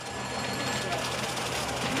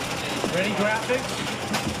Ready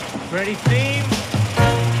graphics? Ready theme?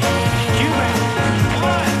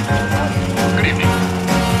 Good evening.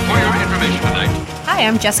 For your information tonight. Hi,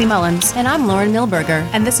 I'm Jesse Mullins. And I'm Lauren Milberger.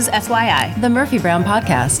 And this is FYI, the Murphy Brown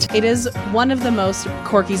Podcast. It is one of the most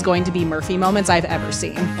Corky's going to be Murphy moments I've ever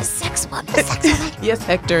seen. The sex woman. Yes,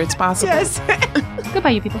 Hector, it's possible. Yes. Goodbye,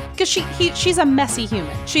 you people. Because she's a messy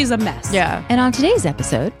human. She's a mess. Yeah. And on today's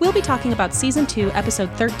episode, we'll be talking about Season 2,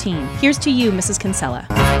 Episode 13. Here's to you, Mrs. Kinsella.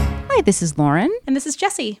 Hi, this is Lauren. And this is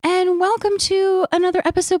Jessie. And welcome to another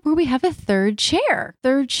episode where we have a third chair.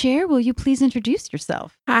 Third chair, will you please introduce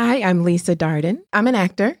yourself? Hi, I'm Lisa Darden. I'm an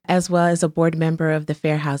actor, as well as a board member of the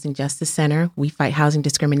Fair Housing Justice Center. We fight housing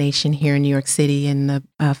discrimination here in New York City in the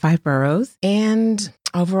 5 boroughs. And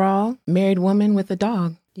overall, married woman with a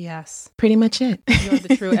dog. Yes. Pretty much it. You're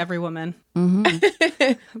the true every woman.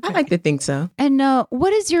 I like to think so. And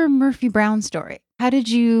what is your Murphy Brown story? How did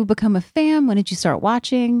you become a fan? When did you start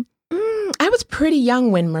watching? I was pretty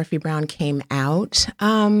young when Murphy Brown came out.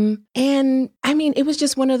 And I mean, it was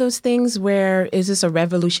just one of those things where is this a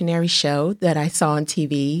revolutionary show that I saw on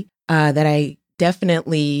TV that I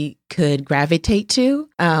definitely could gravitate to,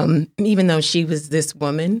 even though she was this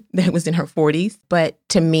woman that was in her 40s. But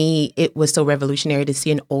to me, it was so revolutionary to see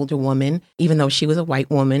an older woman, even though she was a white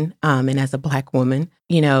woman and as a Black woman,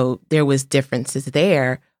 there was differences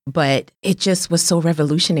there. But it just was so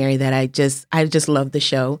revolutionary that I just loved the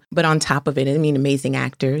show. But on top of it, I mean, amazing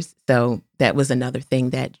actors. So that was another thing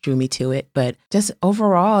that drew me to it. But just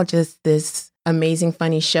overall, just this amazing,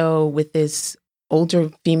 funny show with this older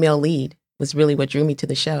female lead was really what drew me to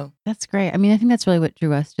the show. That's great. I mean, I think that's really what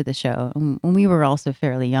drew us to the show. When we were also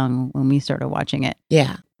fairly young when we started watching it.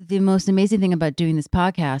 Yeah. The most amazing thing about doing this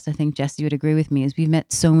podcast, I think Jesse would agree with me, is we've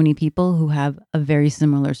met so many people who have a very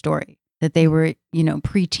similar story. That they were,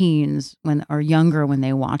 preteens or younger when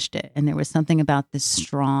they watched it. And there was something about this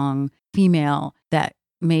strong female that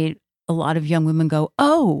made a lot of young women go,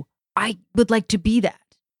 oh, I would like to be that.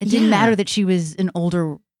 It didn't matter that she was an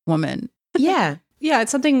older woman. Yeah. Yeah,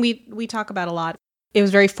 it's something we talk about a lot. It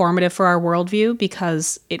was very formative for our worldview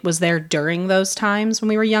because it was there during those times when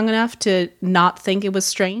we were young enough to not think it was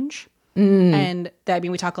strange. And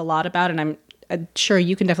we talk a lot about, and I'm sure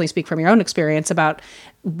you can definitely speak from your own experience about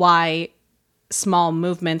why small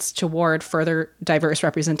movements toward further diverse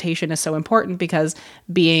representation is so important, because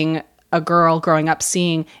being a girl growing up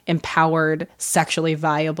seeing empowered, sexually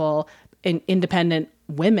viable, independent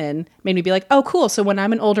women made me be like, oh, cool. So when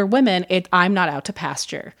I'm an older woman, I'm not out to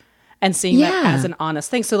pasture, and seeing that as an honest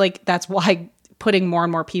thing. So that's why putting more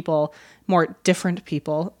and more people, more different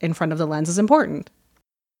people in front of the lens is important.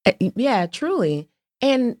 Yeah, truly.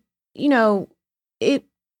 And,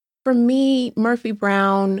 for me, Murphy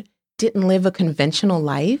Brown didn't live a conventional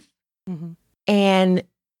life. Mm-hmm. And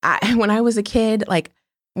when I was a kid,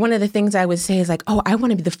 one of the things I would say is oh, I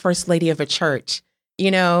want to be the first lady of a church,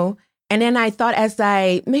 And then I thought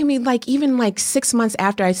even 6 months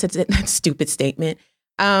after I said that stupid statement,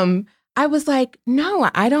 I was like,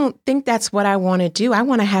 no, I don't think that's what I want to do. I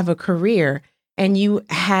want to have a career. And you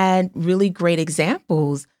had really great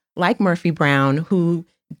examples like Murphy Brown, who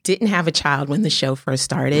didn't have a child when the show first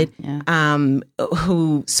started,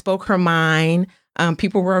 who spoke her mind.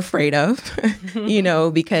 People were afraid of,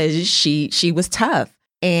 because she was tough,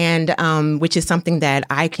 and which is something that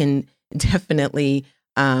I can definitely,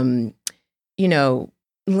 lean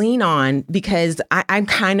on, because I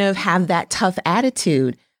kind of have that tough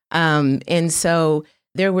attitude. And so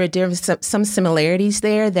there were some similarities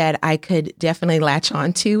there that I could definitely latch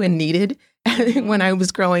onto and needed when I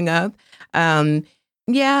was growing up.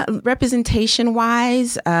 Representation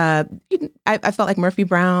wise, I felt like Murphy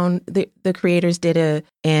Brown, the creators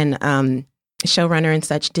and showrunner and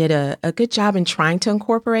such did a good job in trying to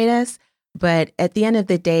incorporate us. But at the end of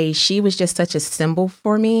the day, she was just such a symbol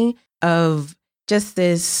for me of just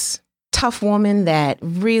this tough woman that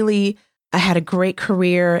really had a great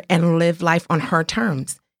career and lived life on her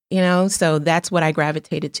terms, So that's what I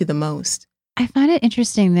gravitated to the most. I find it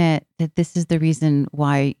interesting that this is the reason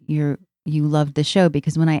why you loved the show,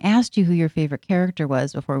 because when I asked you who your favorite character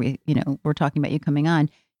was before we, were talking about you coming on,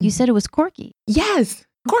 you said it was Corky. Yes.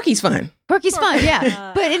 Corky's fun. Corky's fun,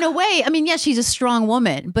 yeah. But in a way, she's a strong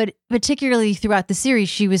woman, but particularly throughout the series,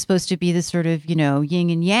 she was supposed to be this sort of,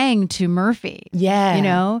 yin and yang to Murphy.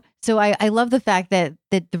 Yeah. So I love the fact that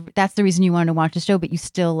that's the reason you wanted to watch the show, but you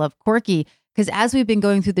still love Corky. Because as we've been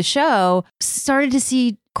going through the show, started to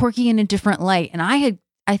see Corky in a different light. And I had,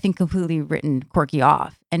 I think, completely written Corky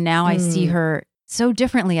off. And now I see her so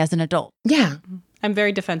differently as an adult. Yeah. I'm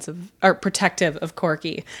very defensive or protective of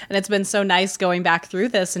Corky. And it's been so nice going back through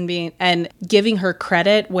this and giving her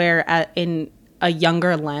credit where in a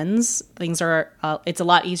younger lens. Things are, it's a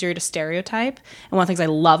lot easier to stereotype. And one of the things I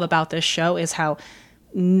love about this show is how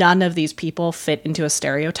none of these people fit into a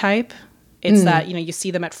stereotype. It's that, you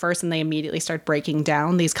see them at first and they immediately start breaking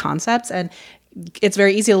down these concepts. And it's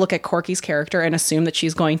very easy to look at Corky's character and assume that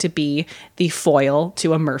she's going to be the foil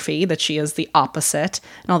to a Murphy, that she is the opposite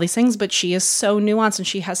and all these things, but she is so nuanced and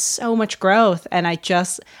she has so much growth. And I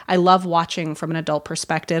love watching from an adult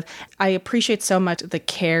perspective. I appreciate so much the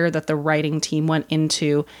care that the writing team went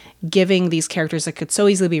into giving these characters that could so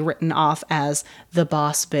easily be written off as the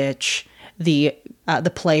boss bitch, the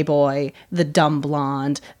playboy, the dumb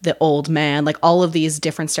blonde, the old man, like all of these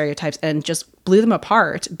different stereotypes, and just blew them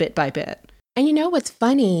apart bit by bit. And you know what's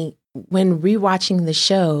funny? When rewatching the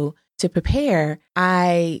show to prepare,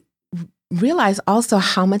 I realized also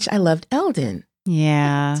how much I loved Eldon.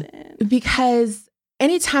 Yeah. Because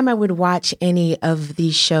anytime I would watch any of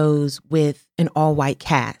these shows with an all-white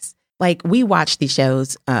cast, like we watched these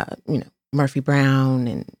shows, Murphy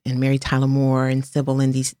Brown and Mary Tyler Moore and Sybil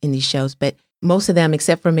in these shows, but most of them,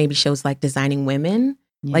 except for maybe shows like Designing Women,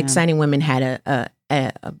 like Designing Women had a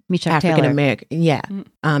African American,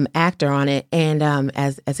 actor on it, and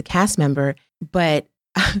as a cast member. But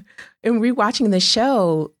in rewatching the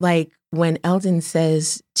show, like when Eldon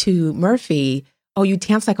says to Murphy, "Oh, you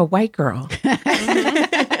dance like a white girl," and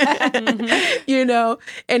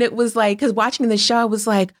it was like, because watching the show, I was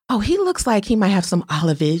like, "Oh, he looks like he might have some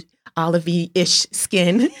olivey-ish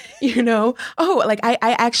skin," Oh, like I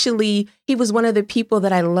actually, he was one of the people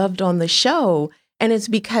that I loved on the show. And it's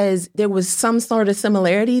because there was some sort of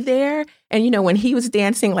similarity there. And, when he was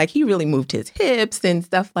dancing, like he really moved his hips and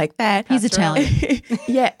stuff like that. He's Italian.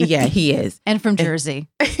 Yeah, he is. And from Jersey.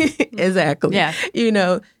 Exactly. Yeah.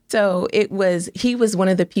 So he was one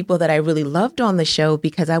of the people that I really loved on the show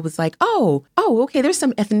because I was like, oh, okay, there's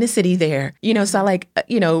some ethnicity there. So I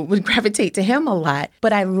would gravitate to him a lot.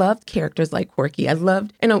 But I loved characters like Corky. I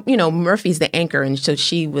loved, Murphy's the anchor. And so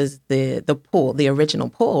she was the pull, the original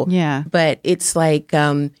pull. Yeah. But it's like,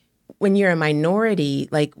 when you're a minority,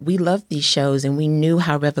 like we loved these shows and we knew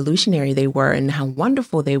how revolutionary they were and how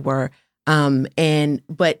wonderful they were.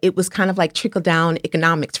 But it was kind of like trickle down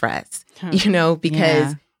economics for us,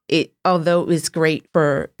 because although it was great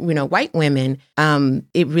for, white women,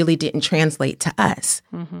 it really didn't translate to us,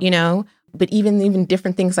 but even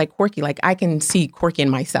different things like Corky, like I can see Corky in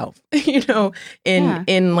myself,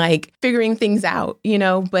 in like figuring things out,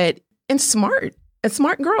 and smart, a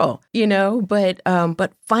smart girl,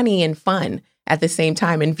 but funny and fun at the same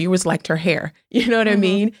time. And viewers liked her hair, you know what I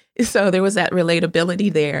mean? So there was that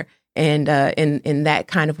relatability there and in that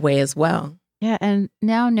kind of way as well. Yeah. And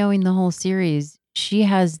now knowing the whole series, she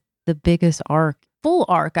has the biggest full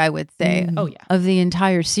arc, I would say, of the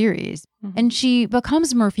entire series. Mm-hmm. And she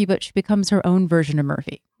becomes Murphy, but she becomes her own version of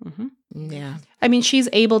Murphy. Mm-hmm. Yeah. I mean, she's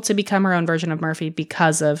able to become her own version of Murphy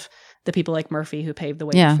because of the people like Murphy who paved the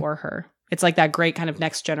way before her. It's like that great kind of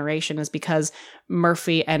next generation is because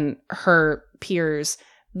Murphy and her peers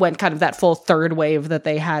went kind of that full third wave that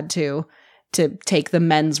they had to take the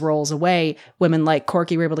men's roles away. Women like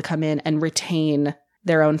Corky were able to come in and retain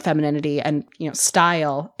their own femininity and,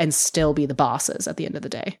 style and still be the bosses at the end of the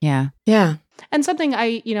day. Yeah. Yeah. And something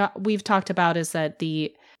we've talked about is that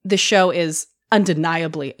the show is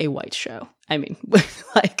undeniably a white show. I mean,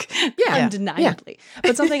 undeniably. Yeah.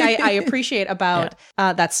 But something I appreciate about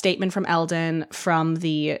that statement from Eldon, from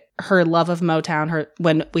her love of Motown,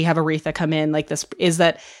 when we have Aretha come in like this, is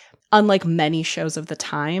that unlike many shows of the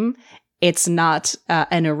time, it's not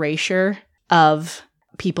an erasure of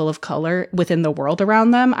people of color within the world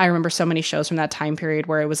around them. I remember so many shows from that time period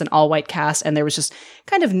where it was an all-white cast and there was just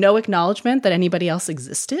kind of no acknowledgement that anybody else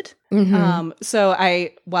existed. Mm-hmm. So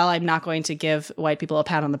while I'm not going to give white people a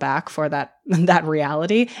pat on the back for that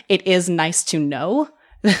reality, it is nice to know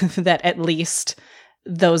that at least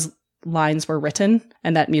those lines were written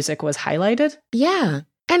and that music was highlighted. Yeah.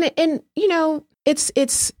 And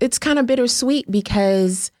it's kind of bittersweet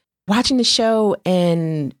because watching the show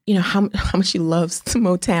and, how much she loves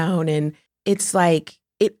Motown, and it's like,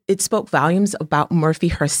 it spoke volumes about Murphy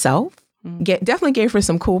herself. Definitely gave her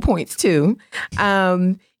some cool points too.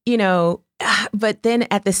 But then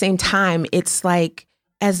at the same time, it's like,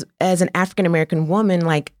 as an African-American woman,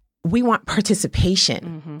 like we want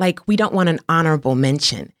participation. Mm-hmm. Like we don't want an honorable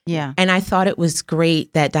mention. Yeah. And I thought it was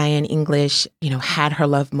great that Diane English, had her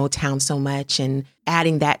love Motown so much and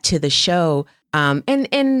adding that to the show.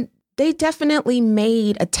 And they definitely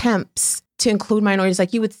made attempts to include minorities.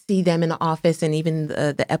 Like you would see them in The Office, and even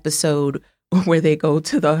the episode where they go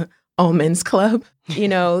to the all men's club.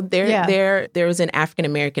 There was an African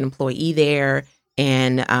American employee there.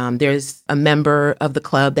 And there's a member of the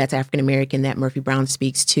club that's African American that Murphy Brown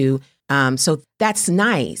speaks to. So that's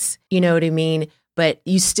nice. You know what I mean? But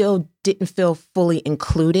you still didn't feel fully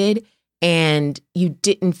included. And you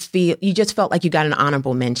just felt like you got an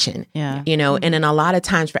honorable mention. Yeah. You know, and then a lot of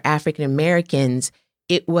times for African Americans,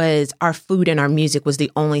 it was our food and our music was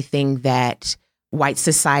the only thing that white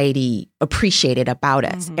society appreciated about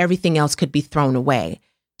us. Everything else could be thrown away.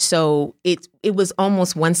 So it was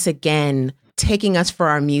almost once again taking us for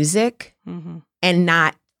our music and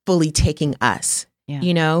not fully taking us,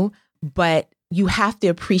 you know, but you have to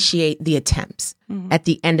appreciate the attempts at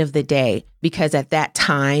the end of the day, because at that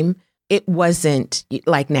time, it wasn't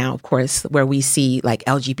like now, of course, where we see like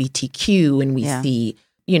LGBTQ and we see,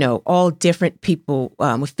 you know, all different people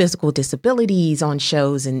with physical disabilities on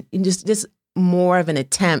shows and just more of an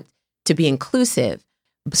attempt to be inclusive.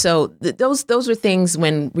 So those were things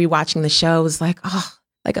when rewatching the show, it was like, oh,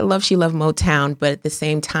 like I love She Loved Motown, but at the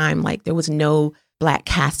same time, like there was no Black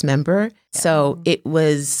cast member. So it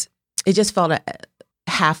just felt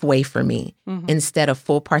halfway for me instead of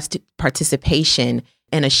full participation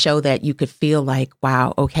in a show that you could feel like,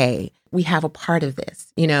 wow, okay, we have a part of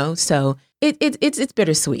this, you know? So it's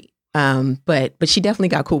bittersweet. But she definitely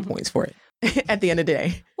got cool points for it at the end of the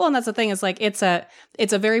day. Well, and that's the thing is like, it's a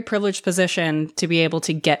very privileged position to be able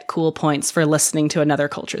to get cool points for listening to another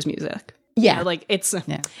culture's music. Yeah. You know, like it's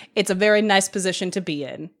a very nice position to be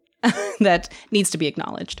in that needs to be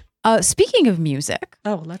acknowledged. Speaking of music,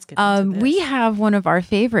 let's get into this. We have one of our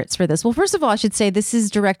favorites for this. Well, first of all, I should say this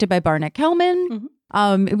is directed by Barnett Kellman.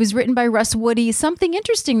 It was written by Russ Woody. Something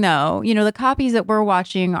interesting, though, you know, the copies that we're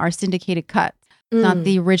watching are syndicated cuts, not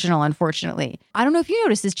the original, unfortunately. I don't know if you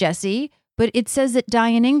noticed this, Jesse, but it says that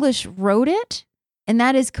Diane English wrote it, and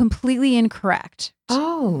that is completely incorrect.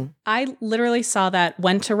 Oh. I literally saw that,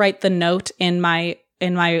 went to write the note in my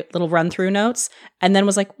little run-through notes, and then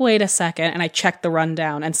was like, wait a second, and I checked the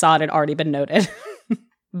rundown and saw it had already been noted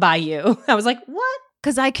by you. I was like, what?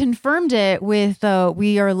 Because I confirmed it with,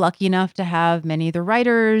 we are lucky enough to have many of the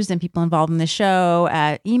writers and people involved in the show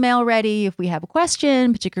at email ready if we have a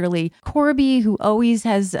question, particularly Corby, who always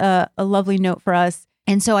has a lovely note for us.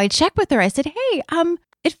 And so I checked with her. I said, hey,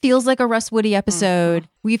 it feels like a Russ Woody episode.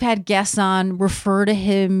 We've had guests on refer to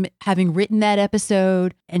him having written that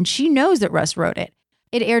episode, and she knows that Russ wrote it.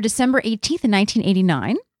 It aired December 18th in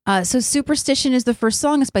 1989. So Superstition is the first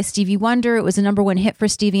song. It's by Stevie Wonder. It was a #1 hit for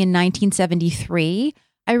Stevie in 1973.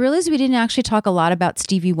 I realized we didn't actually talk a lot about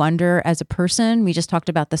Stevie Wonder as a person. We just talked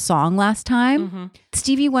about the song last time.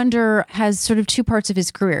 Stevie Wonder has sort of two parts of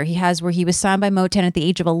his career. He has where he was signed by Motown at the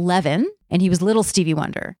age of 11, and he was little Stevie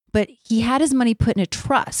Wonder. But he had his money put in a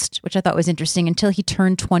trust, which I thought was interesting, until he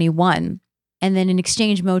turned 21. And then in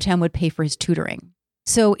exchange, Motown would pay for his tutoring.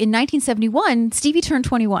 So in 1971, Stevie turned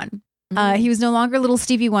 21. He was no longer little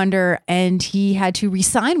Stevie Wonder, and he had to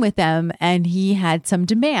re-sign with them, and he had some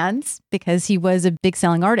demands because he was a big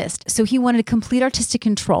selling artist. So he wanted complete artistic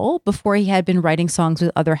control before he had been writing songs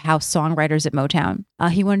with other house songwriters at Motown.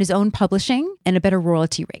 He wanted his own publishing and a better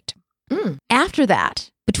royalty rate. After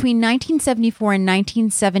that, between 1974 and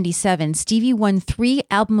 1977, Stevie won 3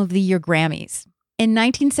 Album of the Year Grammys. In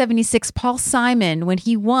 1976, Paul Simon, when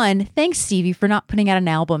he won, thanks Stevie for not putting out an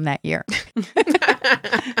album that year.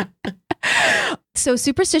 So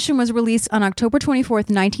Superstition was released on October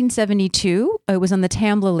 24th, 1972. It was on the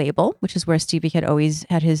Tambla label, which is where Stevie had always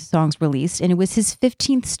had his songs released. And it was his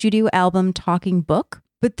 15th studio album, Talking Book.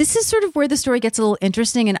 But this is sort of where the story gets a little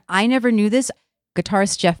interesting. And I never knew this.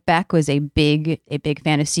 Guitarist Jeff Beck was a big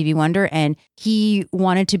fan of Stevie Wonder, and he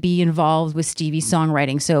wanted to be involved with Stevie's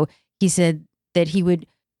songwriting. So he said that he would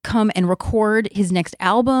come and record his next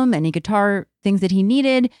album, any guitar things that he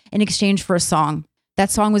needed, in exchange for a song.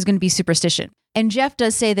 That song was going to be Superstition. And Jeff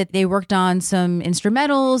does say that they worked on some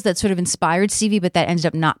instrumentals that sort of inspired Stevie, but that ended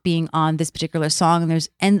up not being on this particular song. And there's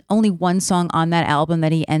only one song on that album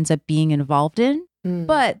that he ends up being involved in.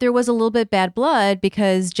 But there was a little bit bad blood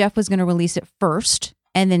because Jeff was going to release it first,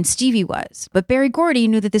 and then Stevie was. But Berry Gordy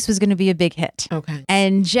knew that this was going to be a big hit. Okay.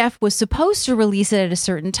 And Jeff was supposed to release it at a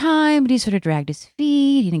certain time, but he sort of dragged his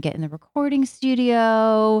feet. He didn't get in the recording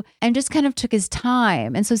studio and just kind of took his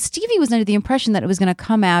time. And so Stevie was under the impression that it was going to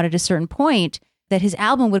come out at a certain point, that his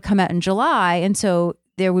album would come out in July. And so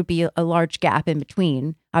there would be a large gap in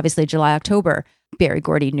between, obviously July, October. Berry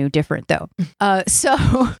Gordy knew different, though.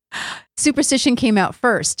 So Superstition came out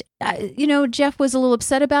first. Jeff was a little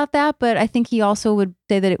upset about that, but I think he also would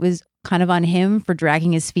say that it was kind of on him for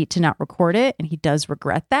dragging his feet to not record it. And he does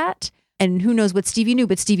regret that. And who knows what Stevie knew,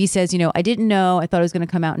 but Stevie says, I didn't know. I thought it was going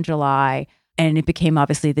to come out in July. And it became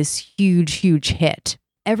obviously this huge, huge hit.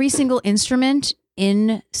 Every single instrument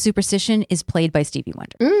in Superstition is played by Stevie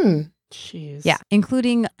Wonder. Jeez. Yeah,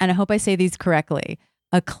 including, and I hope I say these correctly,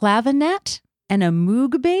 a clavinet and a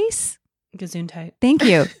moog bass. Gesundheit. Thank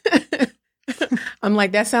you. I'm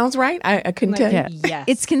like, that sounds right. I couldn't tell you. Yeah. Yes.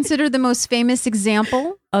 It's considered the most famous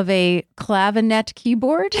example of a clavinet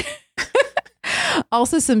keyboard.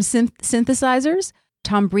 Also, some synthesizers.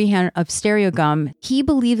 Tom Brehan of Stereogum, he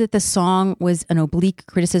believed that the song was an oblique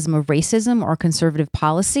criticism of racism or conservative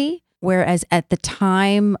policy, whereas at the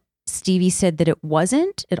time, Stevie said that it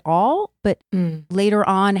wasn't at all, but later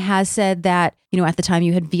on has said that, you know, at the time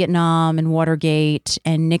you had Vietnam and Watergate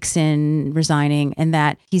and Nixon resigning, and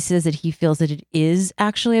that he says that he feels that it is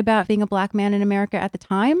actually about being a black man in America at the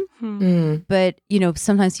time. But, you know,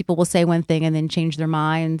 sometimes people will say one thing and then change their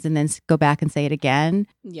minds and then go back and say it again.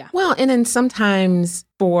 Yeah. Well, and then sometimes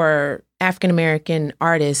for African-American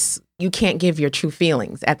artists, you can't give your true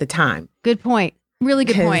feelings at the time. Good point. Really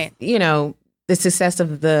good 'Cause, point. You know, the success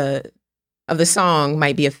of the song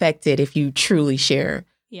might be affected if you truly share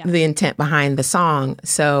Yeah. the intent behind the song.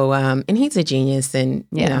 So, and he's a genius, and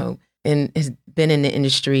you know, and has been in the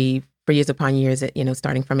industry for years upon years. You know,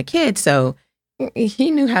 starting from a kid, so he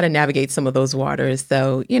knew how to navigate some of those waters.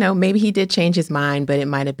 So, you know, maybe he did change his mind, but it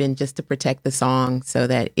might have been just to protect the song so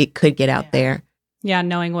that it could get out there. Yeah.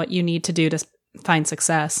 Knowing what you need to do to find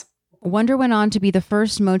success. Wonder went on to be the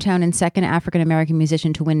first Motown and second African-American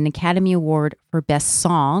musician to win an Academy Award for Best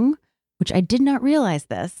Song, which I did not realize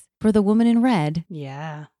this, for The Woman in Red.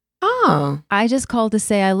 Yeah. Oh, I Just Called to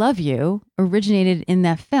Say I Love You originated in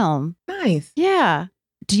that film. nice. Yeah.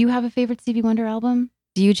 Do you have a favorite Stevie Wonder album?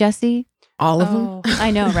 Do you, Jesse? All of them. Oh,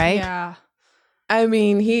 I know, right? yeah. I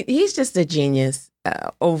mean, he's just a genius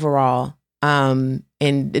overall. And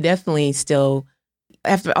definitely still,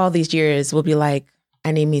 after all these years, we'll be like,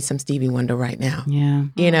 I need me some Stevie Wonder right now. Yeah.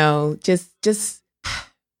 You know, just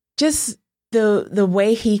the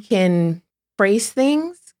way he can phrase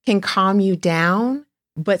things can calm you down,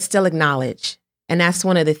 but still acknowledge. And that's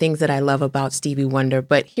one of the things that I love about Stevie Wonder.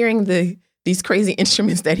 But hearing these crazy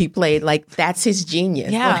instruments that he played, like that's his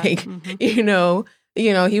genius. Yeah. Like, you know,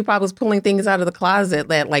 he probably was pulling things out of the closet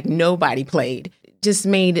that like nobody played. Just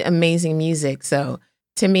made amazing music. So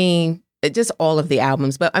to me, just all of the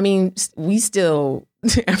albums. But I mean, we still,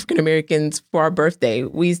 African Americans, for our birthday,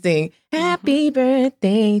 we sing "Happy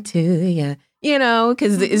Birthday to you," you know,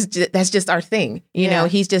 because that's just our thing. You know,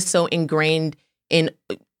 he's just so ingrained in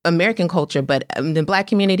American culture, but the Black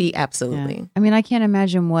community, absolutely. Yeah. I mean, I can't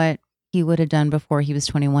imagine what he would have done before he was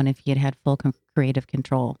 21 if he had had full creative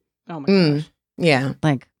control. Oh my gosh. Yeah.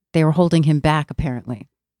 Like they were holding him back, apparently.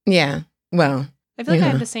 Yeah. Well, I feel like I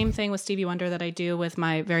have the same thing with Stevie Wonder that I do with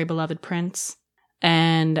my very beloved Prince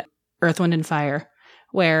and Earth, Wind, and Fire,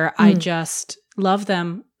 where I just love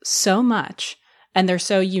them so much. And they're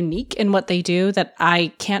so unique in what they do that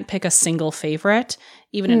I can't pick a single favorite,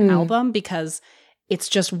 even an album, because it's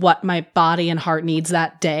just what my body and heart needs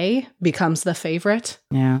that day becomes the favorite.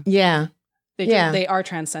 Yeah. yeah. They are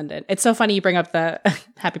transcendent. It's so funny you bring up the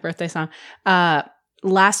Happy Birthday song.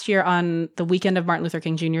 Last year on the weekend of Martin Luther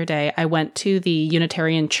King Jr. Day, I went to the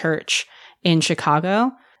Unitarian Church in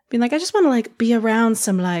Chicago, being like, I just want to like be around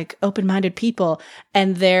some like open-minded people.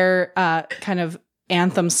 And their kind of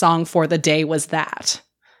anthem song for the day was that.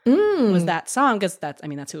 Was that song, because that's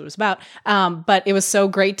who it was about. But it was so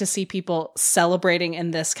great to see people celebrating in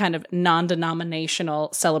this kind of non-denominational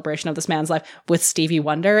celebration of this man's life with Stevie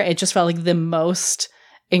Wonder. It just felt like the most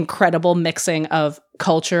incredible mixing of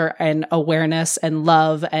culture and awareness and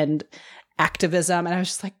love and activism. And I was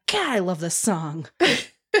just like, God, I love this song.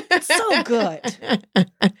 It's so good.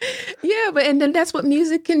 Yeah, but and then that's what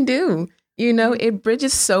music can do. You know, it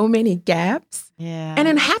bridges so many gaps. Yeah. And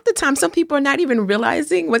then half the time, some people are not even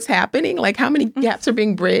realizing what's happening, like how many gaps are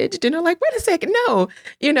being bridged. And they're like, wait a second, no,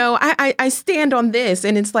 you know, I stand on this.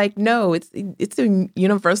 And it's like, no, it's a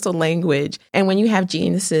universal language. And when you have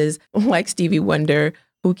geniuses like Stevie Wonder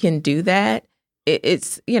who can do that,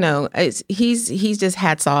 he's just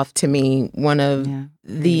hats off to me. One of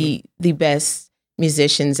the best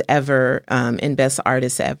musicians ever and best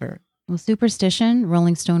artists ever. Well, Superstition,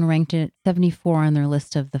 Rolling Stone ranked it 74 on their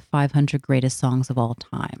list of the 500 greatest songs of all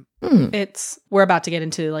time. We're about to get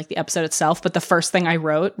into like the episode itself, but the first thing I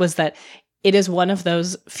wrote was that it is one of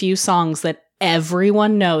those few songs that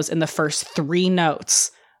everyone knows in the first 3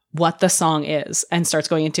 notes what the song is and starts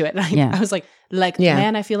going into it. And I was like,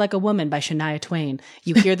 Man, I Feel Like a Woman by Shania Twain.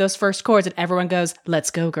 You hear those first chords and everyone goes, let's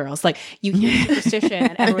go, girls. Like you hear Superstition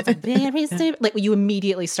and everyone's like, very stupid. Like you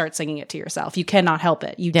immediately start singing it to yourself. You cannot help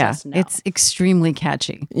it. You just know. It's extremely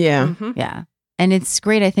catchy. Yeah. Yeah. And it's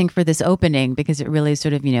great, I think, for this opening because it really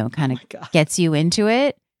sort of, kind of gets you into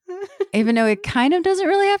it. even though it kind of doesn't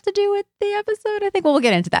really have to do with the episode. I think we'll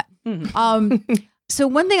get into that. So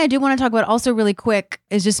one thing I do want to talk about also really quick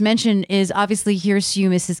is just mention is obviously Here's to You,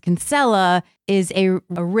 Mrs. Kinsella is a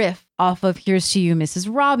riff off of Here's to You, Mrs.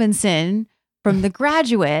 Robinson from The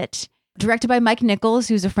Graduate, directed by Mike Nichols,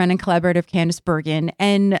 who's a friend and collaborator of Candice Bergen.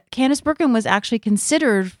 And Candice Bergen was actually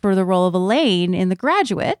considered for the role of Elaine in The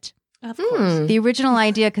Graduate. Of course. The original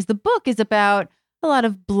idea, because the book is about a lot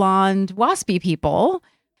of blonde, waspy people,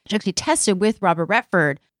 which actually tested with Robert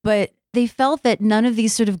Redford, but they felt that none of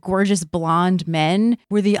these sort of gorgeous blonde men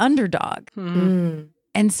were the underdog.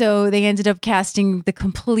 And so they ended up casting the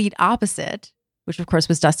complete opposite, which of course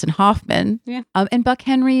was Dustin Hoffman. Yeah. And Buck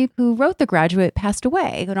Henry, who wrote The Graduate, passed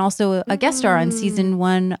away, and also a guest star on season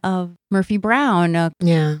 1 of Murphy Brown.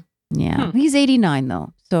 Yeah. He's 89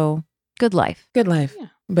 though, so good life. Good life. Yeah.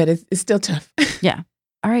 But it's still tough. Yeah.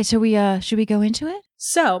 All right, so should we go into it?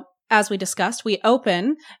 So, as we discussed, we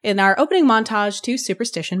open in our opening montage to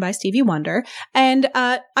Superstition by Stevie Wonder. And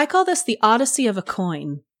I call this the Odyssey of a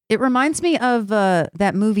Coin. It reminds me of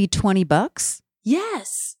that movie $20.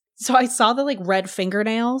 Yes. So I saw the red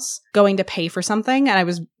fingernails going to pay for something, and I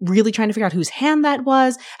was really trying to figure out whose hand that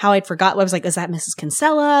was, how I'd forgot. I was like, is that Mrs.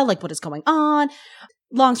 Kinsella? What is going on?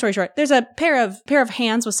 Long story short, there's a pair of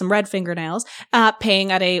hands with some red fingernails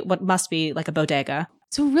paying at what must be like a bodega.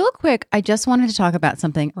 So real quick, I just wanted to talk about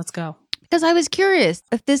something. Let's go. Because I was curious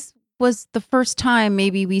if this was the first time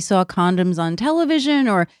maybe we saw condoms on television,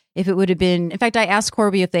 or if it would have been, in fact, I asked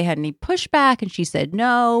Corby if they had any pushback and she said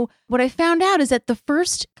no. What I found out is that the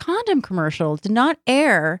first condom commercial did not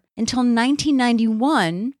air until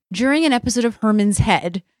 1991 during an episode of Herman's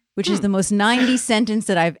Head, which is the most 90 sentence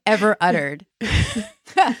that I've ever uttered.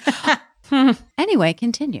 Anyway,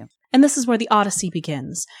 continue. And this is where the Odyssey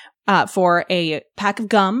begins. For a pack of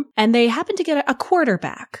gum, and they happen to get a quarter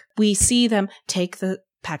back. We see them take the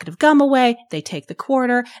packet of gum away. They take the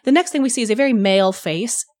quarter. The next thing we see is a very male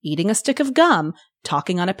face eating a stick of gum,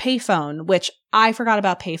 talking on a payphone, which I forgot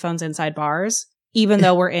about payphones inside bars. Even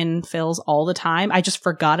though we're in Phil's all the time, I just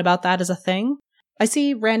forgot about that as a thing. I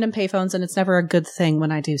see random payphones, and it's never a good thing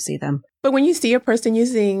when I do see them. But when you see a person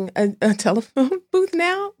using a telephone booth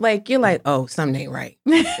now, you're like, oh, something ain't right.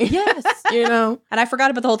 Yes. And I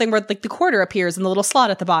forgot about the whole thing where the quarter appears in the little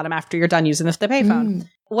slot at the bottom after you're done using the payphone.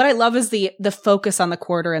 What I love is the focus on the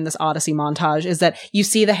quarter in this Odyssey montage is that you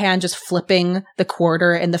see the hand just flipping the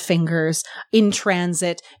quarter and the fingers in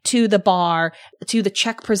transit to the bar, to the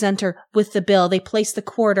check presenter with the bill. They place the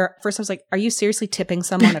quarter. First I was like, are you seriously tipping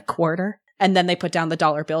someone a quarter? And then they put down the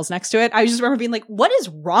dollar bills next to it. I just remember being like, what is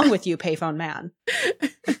wrong with you, payphone man?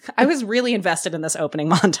 I was really invested in this opening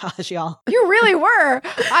montage, y'all. You really were.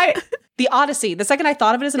 The Odyssey. The second I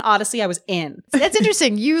thought of it as an Odyssey, I was in. That's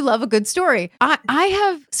interesting. You love a good story. I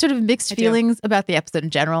have sort of mixed feelings about the episode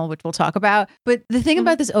in general, which we'll talk about. But the thing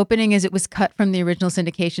about this opening is it was cut from the original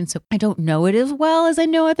syndication, so I don't know it as well as I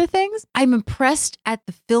know other things. I'm impressed at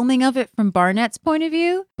the filming of it from Barnett's point of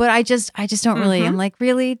vue, but I just don't really. I'm like,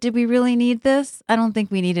 really? Did we really need this? I don't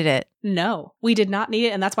think we needed it. No, we did not need it.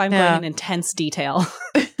 And that's why I'm going in intense detail.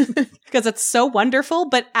 Because it's so wonderful,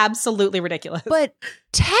 but absolutely ridiculous. But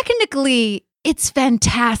technically, it's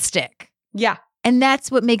fantastic. Yeah. And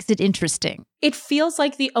that's what makes it interesting. It feels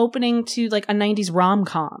like the opening to a 90s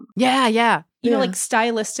rom-com. Yeah, yeah. You know,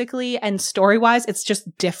 stylistically and story-wise, it's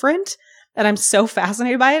just different. And I'm so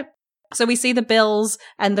fascinated by it. So we see the bills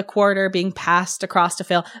and the quarter being passed across to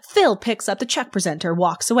Phil. Phil picks up the check presenter,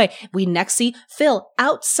 walks away. We next see Phil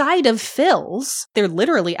outside of Phil's. They're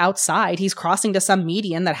literally outside. He's crossing to some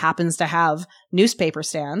median that happens to have newspaper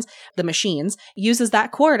stands, the machines, uses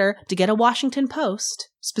that quarter to get a Washington Post.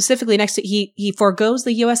 Specifically next to, he forgoes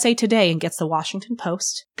the USA Today and gets the Washington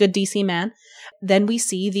Post. Good DC man. Then we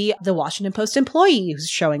see the Washington Post employee who's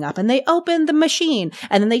showing up, and they open the machine,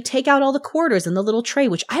 and then they take out all the quarters in the little tray,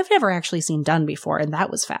 which I've never actually seen done before, and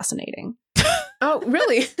that was fascinating. Oh,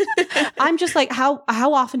 really? I'm just like, how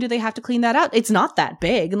often do they have to clean that out? It's not that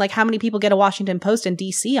big. And how many people get a Washington Post in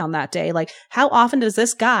DC on that day? How often does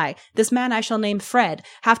this man I shall name Fred,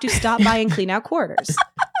 have to stop by and clean out quarters?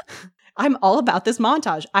 I'm all about this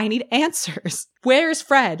montage. I need answers. Where's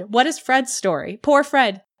Fred? What is Fred's story? Poor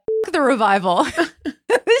Fred. The revival.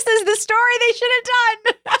 This is the story they should have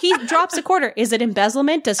done. He drops a quarter. Is it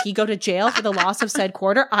embezzlement? Does he go to jail for the loss of said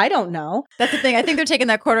quarter? I don't know. That's the thing. I think they're taking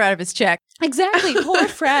that quarter out of his check. Exactly. Poor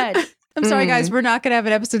Fred. I'm sorry, guys. We're not going to have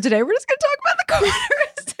an episode today. We're just going to talk about the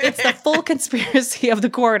quarters. It's the full conspiracy of the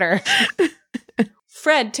quarter.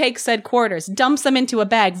 Fred takes said quarters, dumps them into a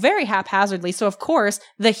bag very haphazardly. So, of course,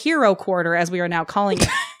 the hero quarter, as we are now calling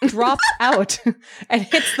it, drops out and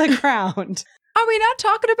hits the ground. Are we not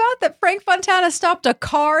talking about that Frank Fontana stopped a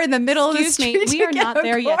car in the middle of the street? Excuse me, we are to get not a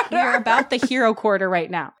there yet. We quarter? are about the hero quarter right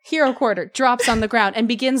now. Hero quarter drops on the ground and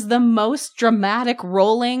begins the most dramatic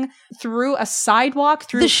rolling through a sidewalk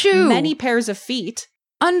through The shoe. many pairs of feet.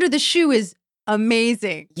 Under the shoe is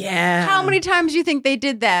amazing. Yeah. How many times do you think they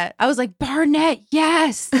did that? I was like, Barnett,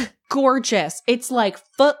 yes. Gorgeous. It's like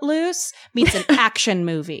Footloose meets an action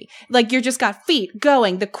movie. Like you're just got feet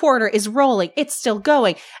going. The quarter is rolling. It's still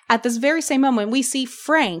going. At this very same moment, we see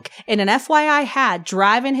Frank in an FYI hat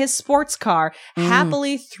driving his sports car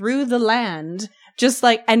happily through the land. Just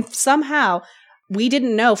like, and somehow we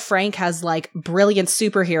didn't know Frank has like brilliant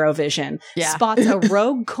superhero vision. Yeah. Spots a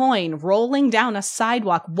rogue coin rolling down a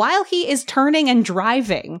sidewalk while he is turning and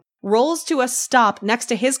driving. Rolls to a stop next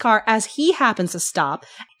to his car as he happens to stop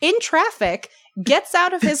in traffic, gets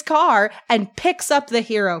out of his car and picks up the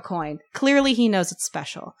hero coin. Clearly he knows it's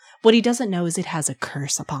special. What he doesn't know is it has a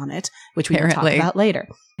curse upon it, which we will talk Apparently. about later.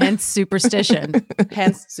 And superstition.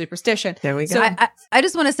 Hence superstition. There we go. So I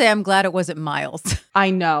just want to say I'm glad it wasn't Miles.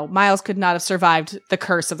 I know Miles could not have survived the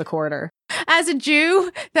curse of the quarter. As a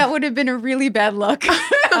Jew, that would have been a really bad look.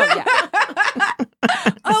 Oh yeah.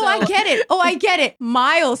 I get it.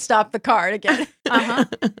 Miles stopped the car again. Uh-huh.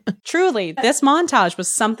 Truly, this montage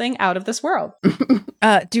was something out of this world.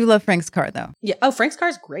 Do love Frank's car though. Yeah. Oh, Frank's car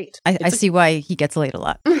is great. I see why he gets laid a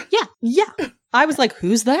lot. Yeah. I was like,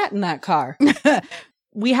 who's that in that car?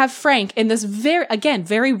 We have Frank in this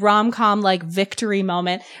very rom-com like victory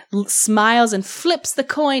moment, smiles and flips the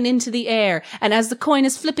coin into the air. And as the coin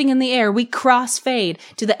is flipping in the air, we crossfade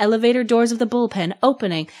to the elevator doors of the bullpen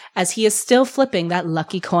opening as he is still flipping that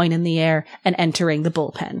lucky coin in the air and entering the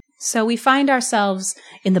bullpen. So we find ourselves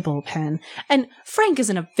in the bullpen, and Frank is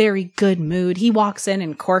in a very good mood. He walks in,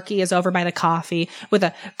 and Corky is over by the coffee with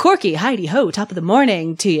a Corky, Heidi-ho, top of the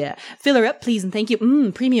morning to you. Fill her up, please, and thank you.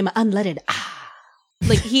 Premium unleaded.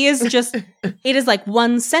 Like, he is just, it is like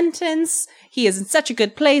one sentence. He is in such a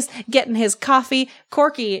good place, getting his coffee.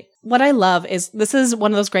 Corky, what I love is this is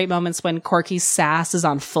one of those great moments when Corky's sass is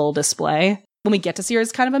on full display. When we get to see her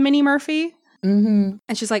as kind of a mini Murphy. Mm-hmm.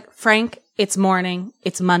 And she's like, Frank, it's morning.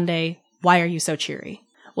 It's Monday. Why are you so cheery?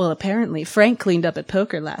 Well, apparently Frank cleaned up at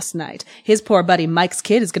poker last night. His poor buddy Mike's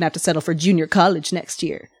kid is going to have to settle for junior college next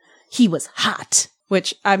year. He was hot.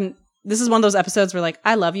 Which this is one of those episodes where like,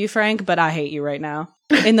 I love you, Frank, but I hate you right now.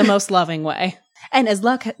 In the most loving way. And as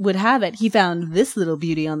luck would have it, he found this little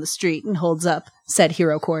beauty on the street and holds up said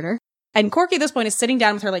hero quarter. And Corky at this point is sitting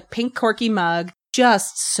down with her like pink Corky mug,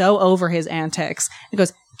 just so over his antics. And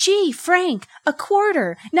goes, gee, Frank, a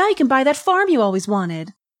quarter. Now you can buy that farm you always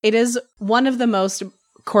wanted. It is one of the most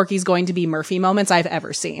Corky's going to be Murphy moments I've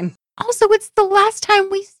ever seen. Also, it's the last time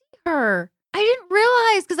we see her. I didn't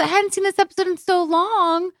realize because I hadn't seen this episode in so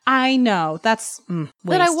long I know. That's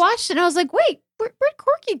that I watched it and I was like, wait, where'd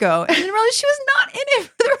Corky go? And then realized she was not in it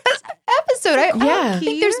for the rest of the episode. I don't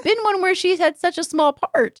think there's been one where she's had such a small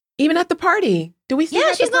part. Even at the party. Do we see her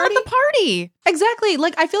at she's the party? not at the party. Exactly.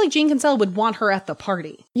 Like, I feel like Gene Kinsella would want her at the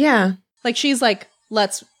party. Yeah. Like, she's like,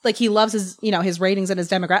 he loves his, his ratings and his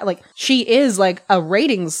demographic. Like, she is like a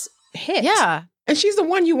ratings hit. Yeah. And she's the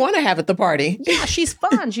one you want to have at the party. Yeah, she's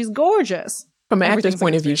fun. She's gorgeous. From an actor's Everything's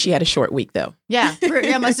point of view, she had a short week, though. Yeah.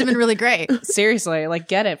 Yeah, must have been really great. Seriously, like,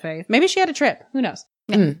 get it, Faith. Maybe she had a trip. Who knows?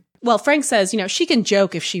 Mm. Well, Frank says, she can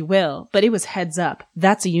joke if she will, but it was heads up.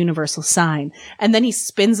 That's a universal sign. And then he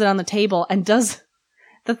spins it on the table and does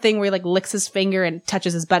the thing where he like licks his finger and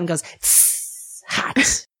touches his butt and goes, tss,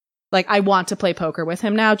 hot. Like, I want to play poker with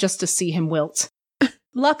him now just to see him wilt.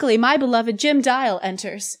 Luckily, my beloved Jim Dial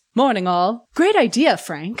enters. Morning, all. Great idea,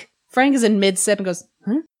 Frank. Frank is in mid-sip and goes,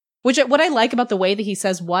 huh? Which, what I like about the way that he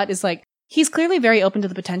says what is like, he's clearly very open to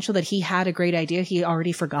the potential that he had a great idea he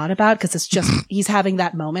already forgot about because it's just, he's having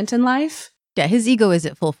that moment in life. Yeah, his ego is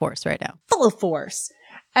at full force right now. Full of force.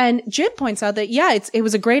 And Jim points out that, yeah, it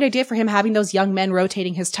was a great idea for him having those young men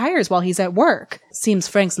rotating his tires while he's at work. Seems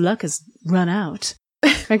Frank's luck has run out.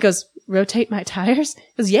 Frank goes, rotate my tires? He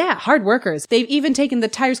goes, yeah, hard workers. They've even taken the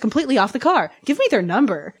tires completely off the car. Give me their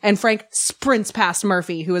number. And Frank sprints past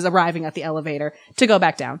Murphy, who is arriving at the elevator, to go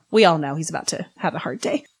back down. We all know he's about to have a hard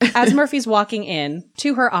day. As Murphy's walking in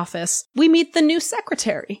to her office, we meet the new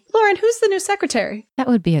secretary. Lauren, who's the new secretary? That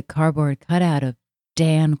would be a cardboard cutout of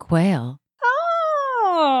Dan Quayle.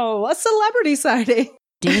 Oh, a celebrity sighting.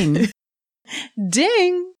 Ding.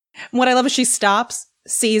 Ding. What I love is she stops,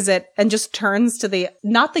 sees it, and just turns to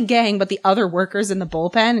not the gang, but the other workers in the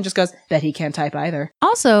bullpen and just goes, bet he can't type either.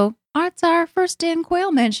 Also, it's our first Dan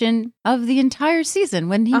Quayle mention of the entire season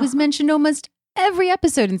when he was mentioned almost every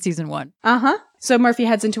episode in season 1. Uh-huh. So Murphy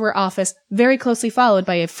heads into her office, very closely followed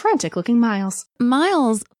by a frantic-looking Miles.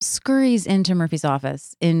 Miles scurries into Murphy's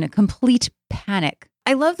office in complete panic.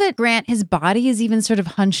 I love that Grant, his body is even sort of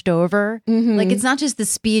hunched over. Mhm. Like, it's not just the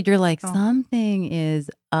speed. You're like, something is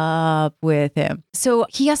up with him. So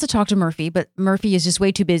he has to talk to Murphy, but Murphy is just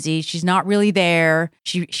way too busy. She's not really there.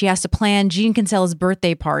 She has to plan Gene Kinsella's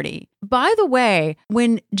birthday party. By the way,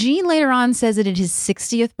 when Gene later on says it at his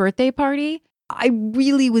 60th birthday party, I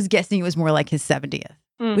really was guessing it was more like his 70th,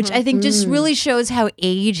 which I think just really shows how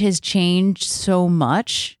age has changed so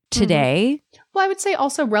much today. Well, I would say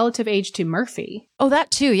also relative age to Murphy. Oh, that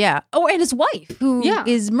too, yeah. Oh, and his wife, who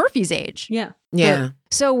is Murphy's age. Yeah. Yeah.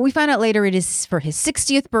 So we find out later it is for his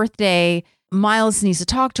 60th birthday. Miles needs to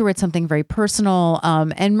talk to her. It's something very personal.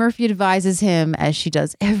 And Murphy advises him, as she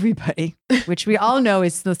does everybody, which we all know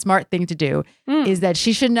is the smart thing to do, is that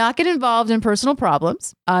she should not get involved in personal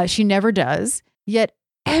problems. She never does. Yet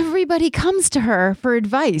everybody comes to her for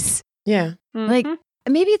advice. Yeah. Like,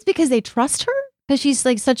 maybe it's because they trust her? Because she's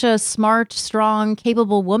like such a smart, strong,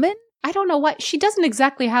 capable woman? I don't know what. She doesn't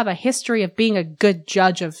exactly have a history of being a good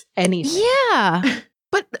judge of anything. Yeah.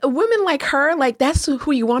 But a woman like her, like, that's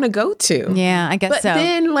who you want to go to. Yeah, I guess But so.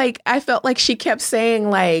 then, like, I felt like she kept saying,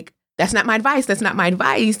 like, that's not my advice. That's not my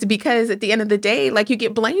advice. Because at the end of the day, like, you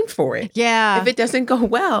get blamed for it. Yeah. If it doesn't go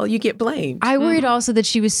well, you get blamed. I worried also that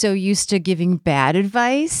she was so used to giving bad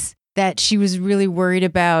advice that she was really worried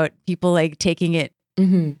about people like taking it.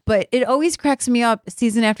 But it always cracks me up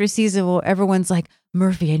season after season where everyone's like,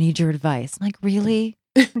 Murphy, I need your advice. I'm like, really?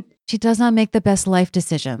 She does not make the best life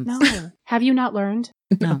decisions. No. Have you not learned?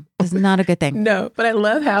 No, it's not a good thing. No, but I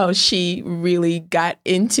love how she really got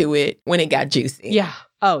into it when it got juicy. Yeah.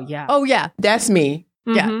 Oh, yeah. Oh, yeah. That's me.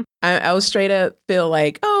 Yeah. I was straight up feel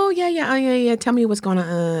like, oh, yeah. Tell me what's going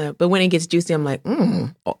on. But when it gets juicy, I'm like,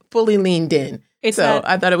 fully leaned in. It's so that-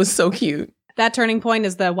 I thought it was so cute. That turning point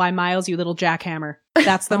is the "Why Miles, you little jackhammer."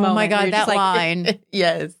 That's the moment. Oh my where God, you're just that like, line.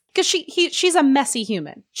 Yes. Because she's a messy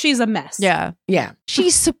human. She's a mess. Yeah. Yeah.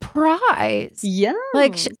 She's surprised. Yeah.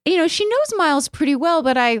 Like, she knows Miles pretty well,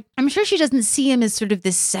 but I'm sure she doesn't see him as sort of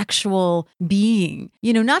this sexual being,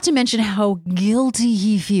 not to mention how guilty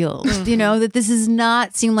he feels, that this does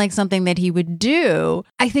not seem like something that he would do.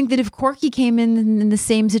 I think that if Corky came in the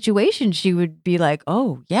same situation, she would be like,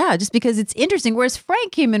 oh, yeah, just because it's interesting. Whereas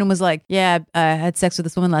Frank came in and was like, yeah, I had sex with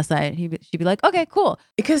this woman last night. She'd be like, okay, cool.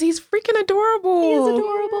 Because he's freaking adorable. He is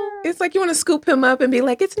adorable. It's like you want to scoop him up and be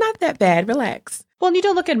like, it's not that bad. Relax. Well, you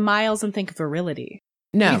don't look at Miles and think virility.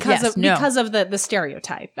 No. Because of the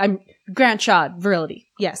stereotype. I'm Grant Shaw, virility,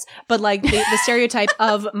 yes. But like the stereotype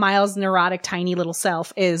of Miles' neurotic tiny little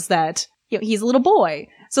self is that he's a little boy.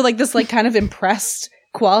 So like this like kind of impressed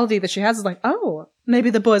quality that she has is like, oh, maybe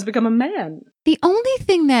the boy's become a man. The only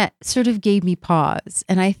thing that sort of gave me pause,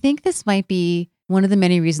 and I think this might be one of the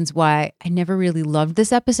many reasons why I never really loved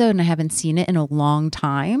this episode and I haven't seen it in a long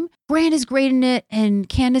time. Grant is great in it and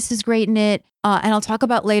Candace is great in it. And I'll talk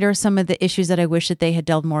about later some of the issues that I wish that they had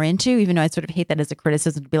delved more into, even though I sort of hate that as a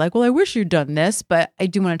criticism to be like, well, I wish you'd done this, but I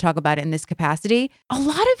do want to talk about it in this capacity. A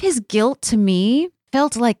lot of his guilt to me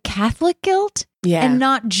felt like Catholic guilt and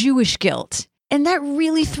not Jewish guilt. And that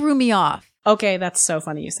really threw me off. Okay, that's so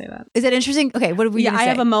funny you say that. Is that interesting? Okay, what have we I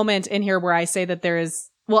have a moment in here where I say that there is,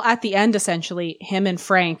 well, at the end, essentially, him and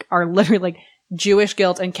Frank are literally like Jewish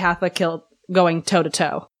guilt and Catholic guilt going toe to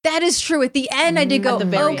toe. That is true. At the end, I did go, the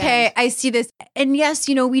very okay, end. I see this. And yes,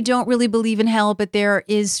 we don't really believe in hell, but there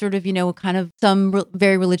is sort of, kind of some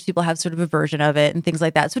very religious people have sort of a version of it and things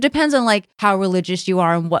like that. So it depends on like how religious you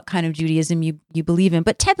are and what kind of Judaism you believe in.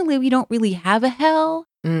 But technically, we don't really have a hell.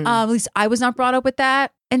 At least I was not brought up with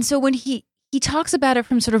that. And so when he talks about it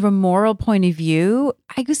from sort of a moral point of view,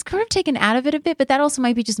 I was kind of taken out of it a bit, but that also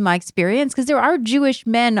might be just my experience because there are Jewish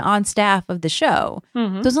men on staff of the show.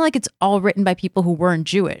 So it's not like it's all written by people who weren't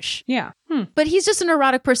Jewish. Yeah. But he's just an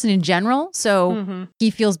erotic person in general. So he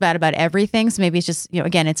feels bad about everything. So maybe it's just,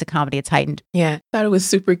 again, it's a comedy. It's heightened. Yeah. I thought it was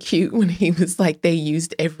super cute when he was like, they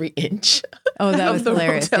used every inch. Oh, that of was the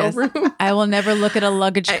hilarious. hotel Yes. room. I will never look at a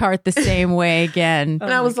luggage cart the same way again.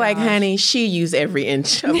 And I was like, honey, she used every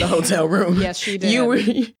inch of the hotel room. Yes, she did.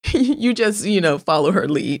 You just, follow her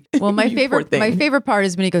lead. Well, my You poor favorite thing. part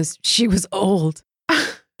is when he goes, she was old,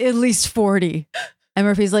 at least 40. And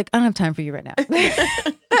Murphy's like, I don't have time for you right now.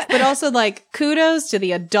 But also like kudos to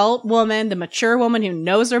the adult woman, the mature woman who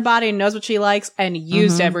knows her body and knows what she likes and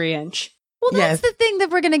used every inch. Well, that's Yes. the thing that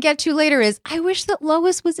we're going to get to later is I wish that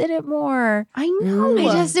Lois was in it more. I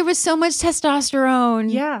know. There was so much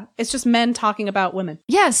testosterone. Yeah. It's just men talking about women.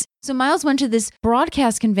 Yes. So Miles went to this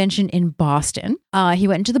broadcast convention in Boston. He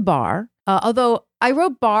went into the bar Although I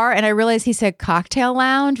wrote bar and I realized he said cocktail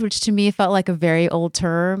lounge, which to me felt like a very old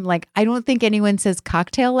term. Like, I don't think anyone says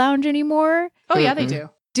cocktail lounge anymore. Oh, yeah, they do.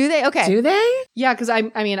 Do they? Okay. Do they? Yeah, because I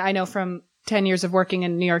mean, I know from 10 years of working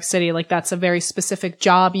in New York City, like that's a very specific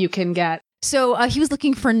job you can get. So he was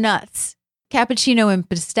looking for nuts, cappuccino and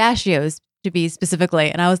pistachios to be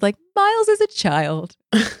specifically. And I was like, Miles is a child.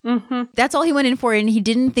 Mm-hmm. That's all he went in for. And he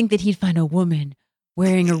didn't think that he'd find a woman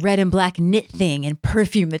wearing a red and black knit thing and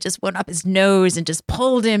perfume that just went up his nose and just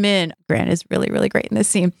pulled him in. Grant is really, really great in this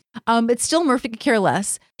scene. But still, Murphy could care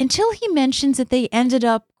less until he mentions that they ended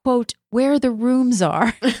up, quote, where the rooms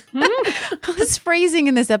are. His phrasing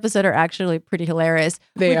in this episode are actually pretty hilarious.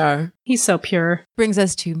 They are. He's so pure. Brings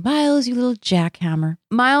us to Miles, you little jackhammer.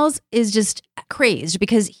 Miles is just crazed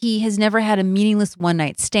because he has never had a meaningless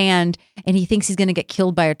one-night stand and he thinks he's going to get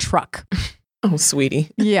killed by a truck. Oh,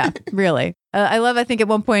 sweetie. Yeah, really. I think at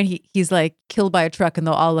one point he's like killed by a truck and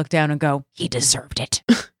they'll all look down and go, he deserved it.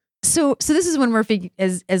 So this is when Murphy,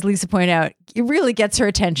 as Lisa pointed out, it really gets her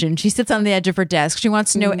attention. She sits on the edge of her desk. She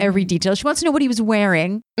wants to know every detail. She wants to know what he was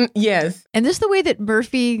wearing. Yes. And just the way that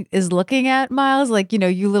Murphy is looking at Miles, like, you know,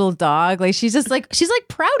 you little dog, like she's like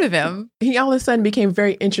proud of him. He all of a sudden became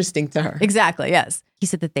very interesting to her. Exactly. Yes. He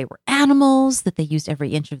said that they were animals, that they used every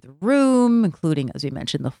inch of the room, including, as we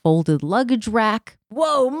mentioned, the folded luggage rack.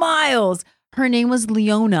 Whoa, Miles. Her name was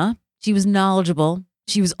Leona. She was knowledgeable.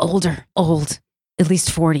 She was old, at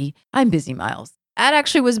least 40. I'm busy, Miles. That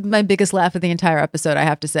actually was my biggest laugh of the entire episode, I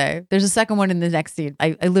have to say. There's a second one in the next scene.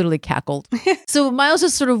 I literally cackled. So Miles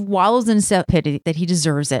just sort of wallows in self-pity that he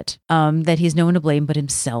deserves it, that he's no one to blame but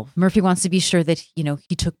himself. Murphy wants to be sure that, you know,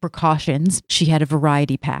 he took precautions. She had a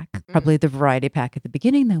variety pack, probably the variety pack at the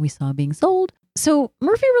beginning that we saw being sold. So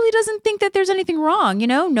Murphy really doesn't think that there's anything wrong, you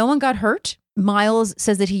know? No one got hurt. Miles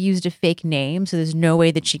says that he used a fake name, so there's no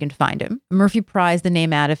way that she can find him. Murphy pries the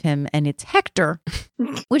name out of him, and it's Hector,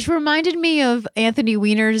 which reminded me of Anthony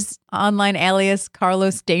Weiner's online alias,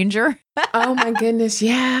 Carlos Danger. Oh, my goodness.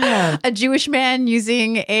 Yeah. A Jewish man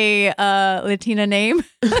using a Latina name.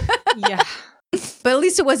 Yeah. But at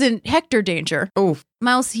least it wasn't Hector Danger. Oh,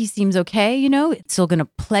 Miles, he seems okay, you know? It's still going to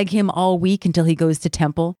plague him all week until he goes to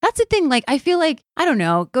temple. That's the thing. Like, I feel like, I don't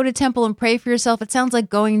know, go to temple and pray for yourself. It sounds like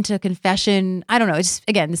going to confession. I don't know. It's just,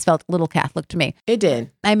 again, this felt a little Catholic to me. it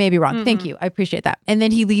did. I may be wrong. Thank you. I appreciate that. And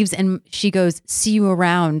then he leaves and she goes, see you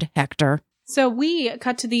around, Hector. So we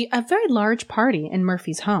cut to a very large party in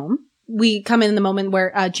Murphy's home. We come in the moment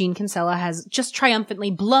where Gene Kinsella has just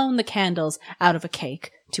triumphantly blown the candles out of a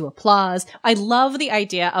cake to applause. I love the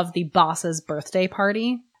idea of the boss's birthday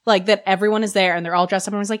party. Like that everyone is there and they're all dressed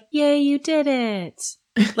up and everyone's like, yay, you did it.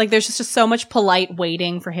 Like there's just so much polite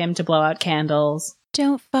waiting for him to blow out candles.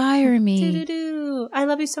 Don't fire me. Do-do-do. I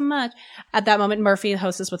love you so much. At that moment, Murphy,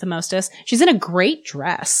 hostess with the mostess, she's in a great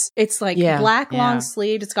dress. It's like black long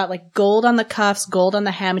sleeved. It's got like gold on the cuffs, gold on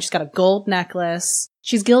the hem. And she's got a gold necklace.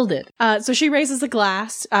 She's gilded. So she raises a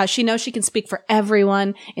glass. She knows she can speak for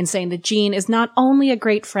everyone in saying that Gene is not only a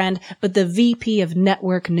great friend, but the VP of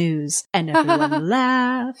network news. And everyone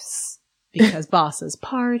laughs because boss's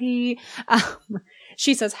party.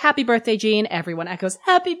 She says, happy birthday, Gene. Everyone echoes,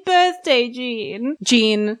 happy birthday, Gene.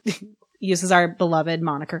 Gene uses our beloved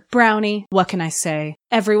moniker, Brownie. What can I say?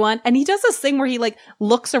 Everyone. And he does this thing where he like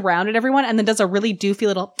looks around at everyone and then does a really doofy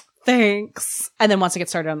little thanks. And then wants to get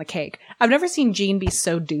started on the cake. I've never seen Gene be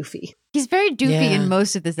so doofy. He's very doofy in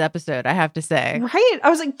most of this episode, I have to say. Right? I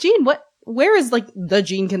was like, Gene, where is like the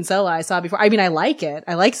Gene Kinsella I saw before? I mean, I like it.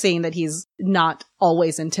 I like seeing that he's not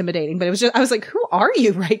always intimidating, but I was like, who are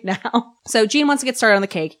you right now? So Gene wants to get started on the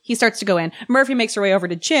cake. He starts to go in. Murphy makes her way over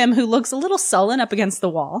to Jim, who looks a little sullen up against the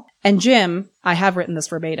wall. And Jim, I have written this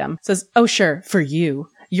verbatim, says, oh, sure, for you.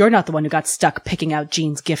 You're not the one who got stuck picking out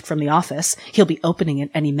Gene's gift from the office. He'll be opening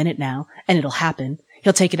it any minute now, and it'll happen.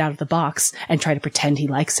 He'll take it out of the box and try to pretend he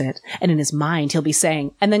likes it. And in his mind, he'll be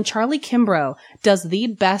saying, and then Charlie Kimbrough does the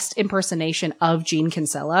best impersonation of Gene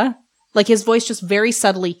Kinsella. Like his voice just very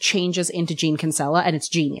subtly changes into Gene Kinsella and it's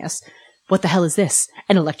genius. What the hell is this?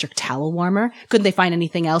 An electric towel warmer? Couldn't they find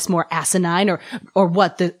anything else more asinine or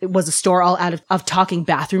what? Was the store all out of talking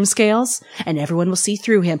bathroom scales? And everyone will see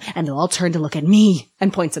through him and they'll all turn to look at me,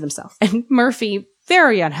 and points at himself. And Murphy,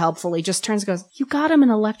 very unhelpfully, just turns and goes, you got him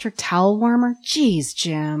an electric towel warmer? Jeez,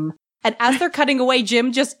 Jim. And as they're cutting away,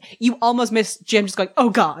 you almost miss Jim just going, oh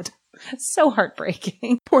God. So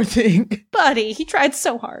heartbreaking. Poor thing. Buddy, he tried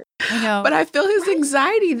so hard. I know. But I feel his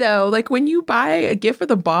anxiety though. Like when you buy a gift for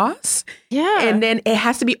the boss, and then it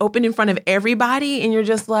has to be opened in front of everybody and you're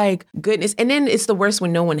just like, goodness. And then it's the worst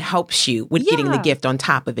when no one helps you with getting the gift on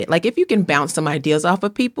top of it. Like if you can bounce some ideas off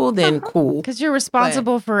of people, then cool. Because you're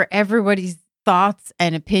responsible for everybody's thoughts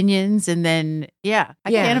and opinions. And then, I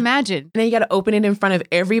can't imagine. And then you got to open it in front of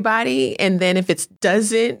everybody. And then if it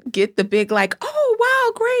doesn't get the big like, oh,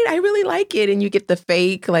 wow, great, I really like it. And you get the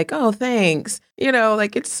fake like, oh, thanks. You know,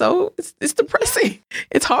 like it's depressing.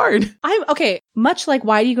 It's hard. Much like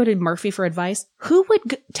why do you go to Murphy for advice? Who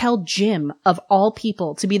would tell Jim of all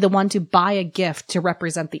people to be the one to buy a gift to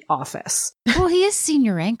represent the office? Well, he is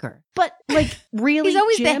senior anchor. But like really, he's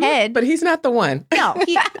always Jim? the head. But he's not the one. No,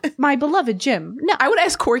 my beloved Jim. No, I would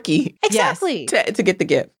ask Corky. Exactly. To get the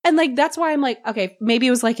gift. And like, that's why I'm like, okay, maybe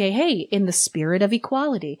it was like hey, in the spirit of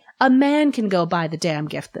equality, a man can go buy the damn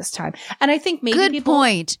gift this time. And I think maybe Good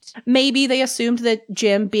point. Maybe they assumed that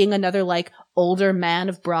Jim, being another like older man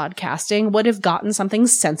of broadcasting, would have gotten something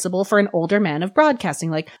sensible for an older man of broadcasting,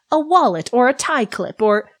 like a wallet or a tie clip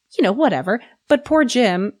or, you know, whatever. But poor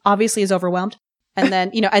Jim obviously is overwhelmed. And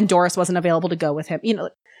then, you know, and Doris wasn't available to go with him, you know.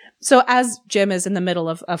 So as Jim is in the middle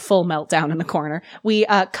of a full meltdown in the corner, we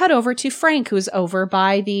cut over to Frank, who's over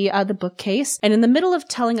by the bookcase and in the middle of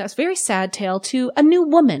telling us a very sad tale to a new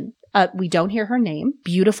woman. We don't hear her name.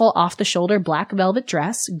 Beautiful off the shoulder black velvet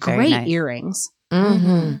dress, great nice. Earrings.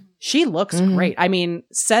 Mm-hmm. She looks great. I mean,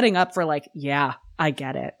 setting up for like, yeah, I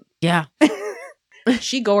get it. Yeah.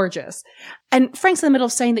 She gorgeous. And Frank's in the middle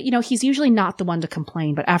of saying that, you know, he's usually not the one to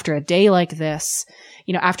complain, but after a day like this,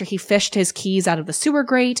 you know, after he fished his keys out of the sewer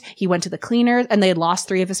grate, he went to the cleaners and they had lost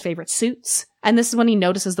 3 of his favorite suits. And this is when he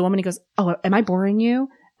notices the woman. He goes, oh, am I boring you?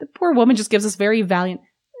 The poor woman just gives this very valiant,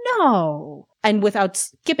 no. And without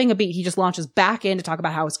skipping a beat, he just launches back in to talk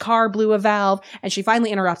about how his car blew a valve. And she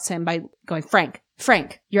finally interrupts him by going,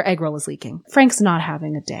 Frank, your egg roll is leaking. Frank's not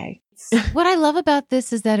having a day. What I love about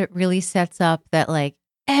this is that it really sets up that like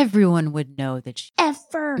everyone would know that she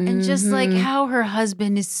ever and just like how her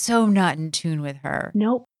husband is so not in tune with her.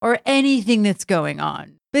 Nope. Or anything that's going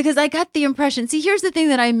on. Because I got the impression, see, here's the thing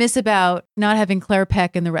that I miss about not having Claire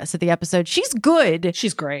Peck in the rest of the episode. She's good.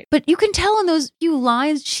 She's great. But you can tell in those few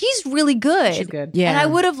lines, she's really good. She's good. Yeah. And I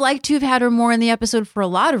would have liked to have had her more in the episode for a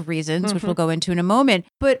lot of reasons, which we'll go into in a moment.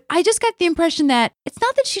 But I just got the impression that it's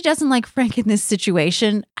not that she doesn't like Frank in this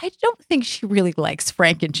situation. I don't think she really likes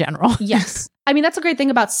Frank in general. Yes. I mean, that's a great thing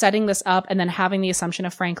about setting this up and then having the assumption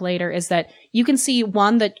of Frank later is that you can see,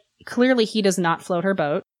 one, that clearly he does not float her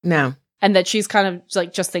boat. No. And that she's kind of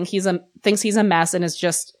like just thinks he's a mess and is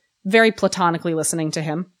just very platonically listening to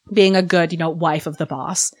him, being a good, you know, wife of the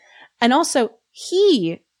boss. And also,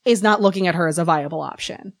 he is not looking at her as a viable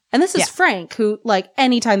option. And this is Frank, who, like,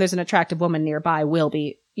 anytime there's an attractive woman nearby will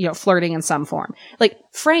be, you know, flirting in some form. Like,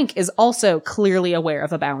 Frank is also clearly aware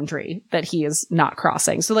of a boundary that he is not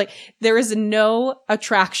crossing. So, like, there is no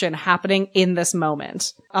attraction happening in this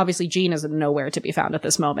moment. Obviously, Gene is nowhere to be found at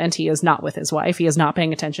this moment. He is not with his wife. He is not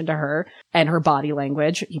paying attention to her and her body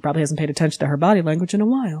language. He probably hasn't paid attention to her body language in a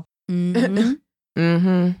while.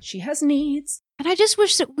 She has needs. And I just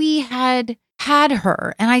wish that we had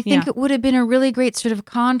her. And I think it would have been a really great sort of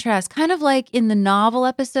contrast, kind of like in the novel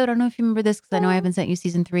episode. I don't know if you remember this because I know I haven't sent you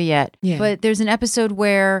season 3 yet. Yeah. But there's an episode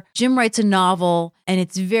where Jim writes a novel and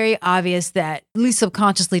it's very obvious that, at least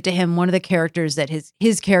subconsciously to him, one of the characters that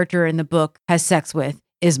his character in the book has sex with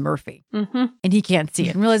is Murphy. And he can't see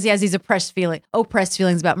it and realize he has these oppressed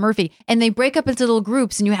feelings about Murphy. And they break up into little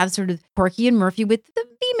groups and you have sort of Corky and Murphy with the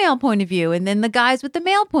female point of view and then the guys with the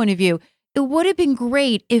male point of view. It would have been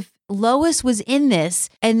great if Lois was in this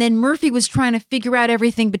and then Murphy was trying to figure out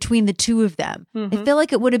everything between the two of them. I feel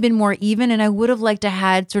like it would have been more even and I would have liked to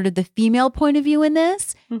had sort of the female point of view in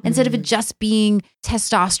this instead of it just being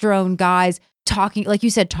testosterone guys talking, like you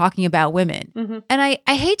said, talking about women. And I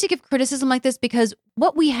hate to give criticism like this because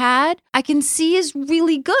what we had, I can see is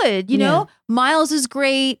really good. You know, Miles is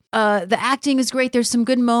great. The acting is great. There's some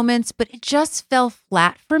good moments, but it just fell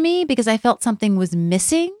flat for me because I felt something was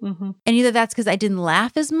missing. And either that's because I didn't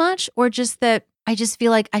laugh as much or just that I just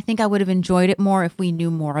feel like I think I would have enjoyed it more if we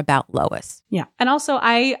knew more about Lois. Yeah. And also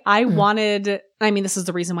I wanted, I mean, this is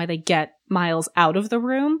the reason why they get Miles out of the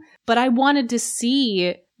room, but I wanted to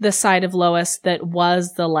see the side of Lois that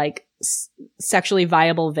was the like sexually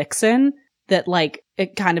viable vixen that like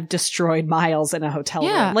it kind of destroyed Miles in a hotel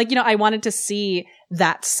room. Like, you know, I wanted to see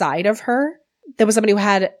that side of her. There was somebody who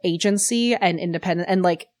had agency and independent and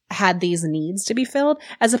like had these needs to be filled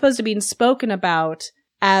as opposed to being spoken about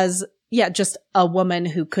as, just a woman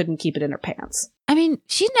who couldn't keep it in her pants. I mean,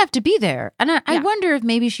 she didn't have to be there. And I wonder if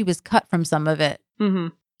maybe she was cut from some of it.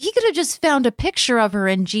 He could have just found a picture of her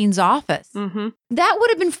in Jean's office. That would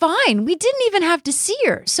have been fine. We didn't even have to see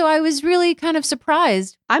her. So I was really kind of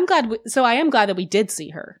surprised. I am glad that we did see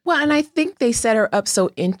her. Well, and I think they set her up so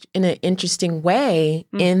in an interesting way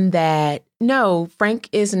in that no, Frank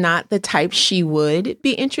is not the type she would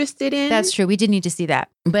be interested in. That's true. We did need to see that.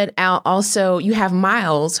 But also, you have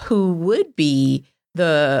Miles, who would be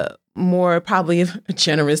the more probably a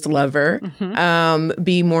generous lover,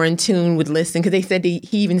 be more in tune with listening. Because they said he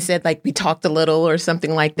even said like we talked a little or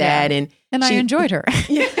something like that, and I enjoyed her.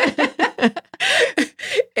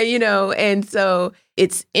 And, and so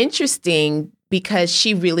it's interesting because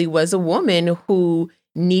she really was a woman who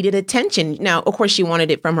needed attention. Now, of course, she wanted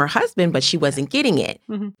it from her husband, but she wasn't getting it.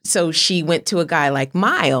 So she went to a guy like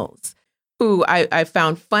Miles, who I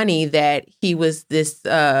found funny that he was this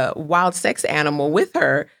wild sex animal with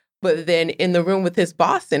her. But then in the room with his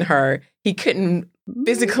boss and her, he couldn't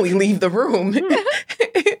physically leave the room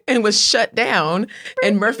and was shut down.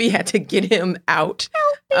 And Murphy had to get him out.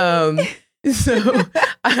 So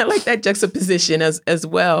I like that juxtaposition as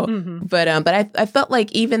well. But I felt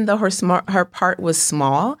like even though her part was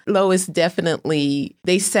small, Lois definitely,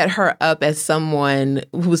 they set her up as someone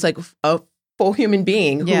who was like a full human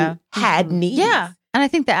being who had needs. Yeah. And I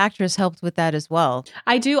think the actress helped with that as well.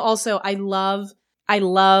 I do also. I love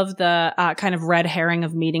the kind of red herring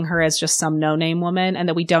of meeting her as just some no-name woman, and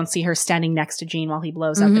that we don't see her standing next to Gene while he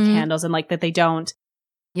blows out the candles, and like that they don't.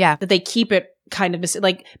 Yeah. That they keep it kind of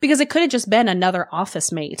like, because it could have just been another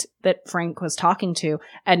office mate that Frank was talking to,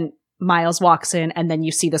 and Miles walks in and then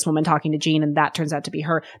you see this woman talking to Gene and that turns out to be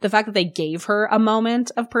her. The fact that they gave her a moment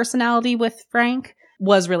of personality with Frank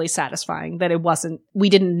was really satisfying, that we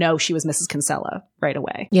didn't know she was Mrs. Kinsella right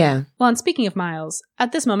away. Yeah. Well, and speaking of Miles,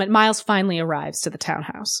 at this moment, Miles finally arrives to the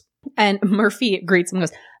townhouse and Murphy greets him and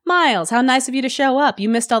goes, "Miles, how nice of you to show up. You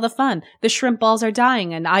missed all the fun. The shrimp balls are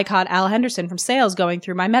dying, and I caught Al Henderson from sales going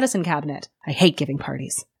through my medicine cabinet. I hate giving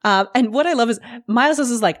parties." And what I love is Miles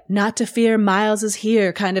is like, "Not to fear, Miles is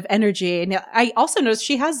here" kind of energy. And I also noticed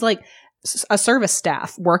she has like a service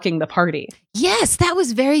staff working the party. Yes, that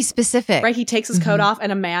was very specific. Right? He takes his coat off,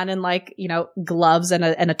 and a man in like, gloves and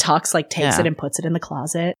a tux like takes it and puts it in the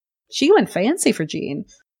closet. She went fancy for Gene,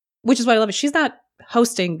 which is what I love. She's not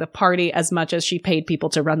hosting the party as much as she paid people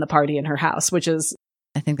to run the party in her house, which is,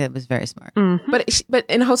 I think that was very smart. But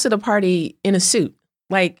hosted a party in a suit.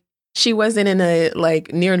 Like she wasn't in a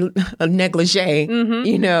like near a negligee,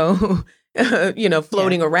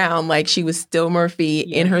 floating around. Like she was still Murphy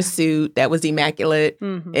in her suit that was immaculate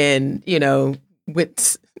and,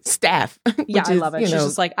 with staff. Yeah, I love it. She's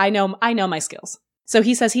just like, I know my skills. So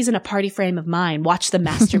he says he's in a party frame of mind. Watch the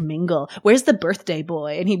master mingle. Where's the birthday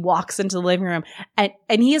boy? And he walks into the living room and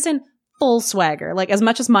he is in full swagger. Like as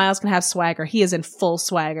much as Miles can have swagger, he is in full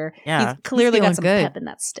swagger. Yeah, he's clearly got some pep in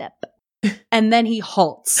that step. And then he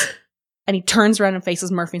halts and he turns around and faces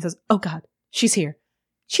Murphy and says, "Oh God, she's here.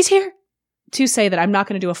 She's here." To say that I'm not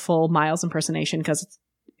going to do a full Miles impersonation because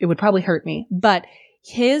it would probably hurt me. But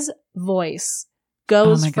his voice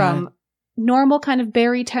goes from normal kind of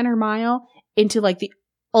Barry tenor Mile into like the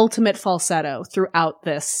ultimate falsetto throughout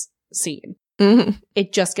this scene.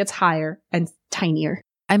 It just gets higher and tinier.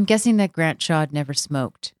 I'm guessing that Grant Shaw never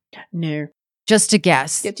smoked. No. Just to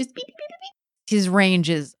guess. Yeah, just beep, beep, beep, beep. His range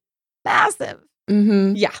is massive.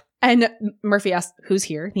 Yeah. And Murphy asks, "Who's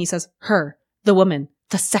here?" And he says, "Her, the woman,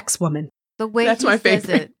 the sex woman." The way that's he my says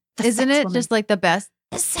favorite. It, isn't it woman. just like the best?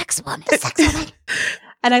 The sex woman. The sex woman.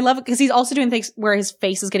 And I love it because he's also doing things where his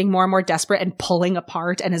face is getting more and more desperate and pulling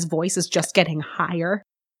apart and his voice is just getting higher.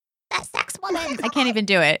 The sex woman. I can't even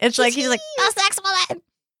do it. It's like, he's like, the sex woman.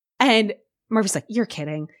 And Murphy's like, "You're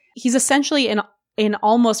kidding." He's essentially in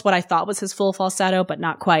almost what I thought was his full falsetto, but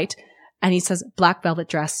not quite. And he says, "Black velvet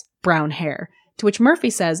dress, brown hair." To which Murphy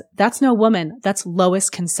says, "That's no woman. That's Lois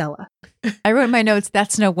Kinsella." I wrote in my notes,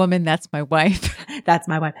 "That's no woman. That's my wife." "That's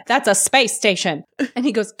my wife. That's a space station." And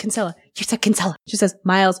he goes, "Kinsella. You said Kinsella." She says,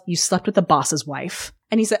 "Miles, you slept with the boss's wife."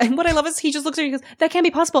 And he said, and what I love is he just looks at her and goes, "That can't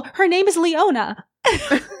be possible. Her name is Leona."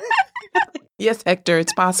 Yes, Hector,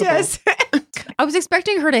 it's possible. Yes. I was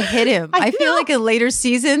expecting her to hit him. I feel like in later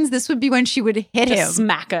seasons, this would be when she would hit him.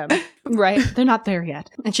 Smack him. Right? They're not there yet.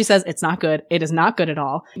 And she says, "It's not good. It is not good at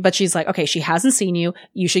all." But she's like, "Okay, she hasn't seen you.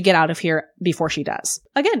 You should get out of here before she does."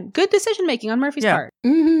 Again, good decision making on Murphy's part.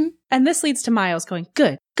 And this leads to Miles going,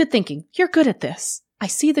 Good thinking. You're good at this. I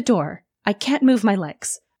see the door. I can't move my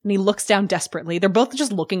legs." And he looks down desperately. They're both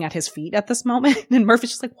just looking at his feet at this moment. And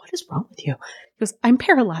Murphy's just like, "What is wrong with you?" He goes, "I'm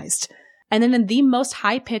paralyzed." And then in the most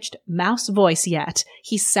high-pitched mouse voice yet,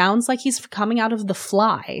 he sounds like he's coming out of The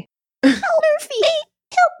Fly. "Help Murphy!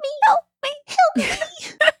 Help me! Help me! Help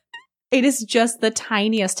me!" It is just the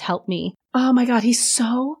tiniest "help me." Oh my God, he's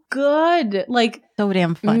so good. Like, so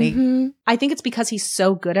damn funny. I think it's because he's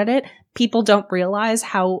so good at it. People don't realize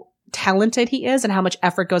how talented he is and how much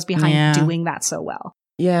effort goes behind doing that so well.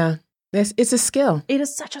 Yeah. It's a skill. It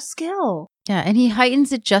is such a skill. Yeah, and he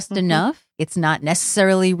heightens it just enough. It's not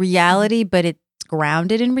necessarily reality, but it's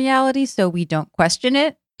grounded in reality, so we don't question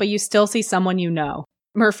it. But you still see someone you know.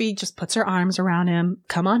 Murphy just puts her arms around him.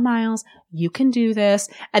 Come on, Miles. You can do this.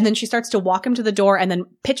 And then she starts to walk him to the door and then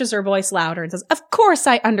pitches her voice louder and says, of course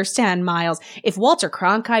I understand, Miles. If Walter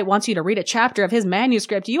Cronkite wants you to read a chapter of his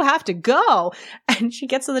manuscript, you have to go. And she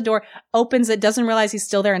gets to the door, opens it, doesn't realize he's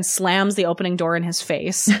still there, and slams the opening door in his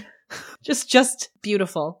face. Just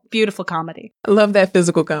beautiful, beautiful comedy. I love that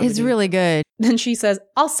physical comedy. It's really good. Then she says,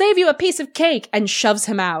 I'll save you a piece of cake, and shoves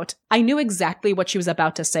him out. I knew exactly what she was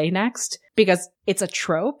about to say next because it's a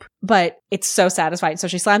trope, but it's so satisfying. So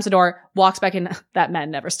she slams the door, walks back in. That man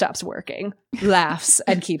never stops working, laughs,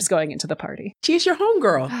 and keeps going into the party. She's your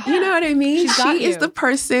homegirl. You know what I mean? She's got She is you. the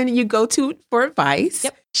person you go to for advice.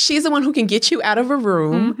 Yep. She's the one who can get you out of a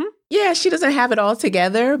room. Mm-hmm. Yeah, she doesn't have it all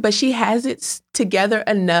together, but she has it together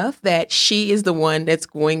enough that she is the one that's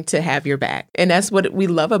going to have your back. And that's what we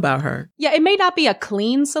love about her. Yeah, it may not be a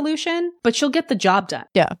clean solution, but she'll get the job done.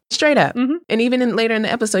 Yeah. Straight up. Mhm. And even later in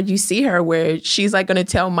the episode, you see her where she's like going to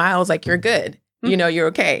tell Miles, like, you're good. You know, you're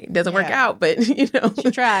okay. It doesn't work Yeah. out, but, you know. She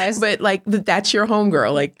tries. But like, that's your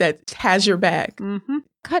homegirl. Like, that has your back. Mm-hmm.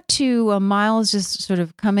 Cut to Miles just sort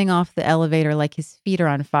of coming off the elevator like his feet are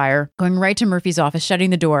on fire, going right to Murphy's office, shutting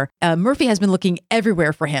the door. Murphy has been looking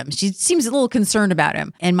everywhere for him. She seems a little concerned about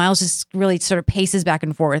him. And Miles just really sort of paces back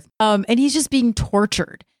and forth. And he's just being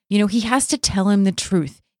tortured. You know, he has to tell him the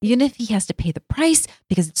truth, even if he has to pay the price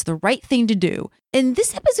because it's the right thing to do. And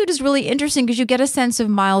this episode is really interesting because you get a sense of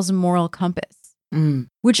Miles' moral compass.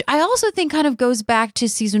 Which I also think kind of goes back to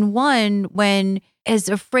season 1 when, as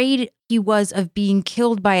afraid he was of being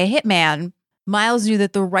killed by a hitman, Miles knew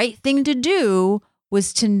that the right thing to do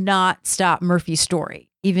was to not stop Murphy's story,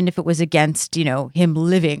 even if it was against, you know, him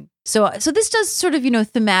living. So this does sort of, you know,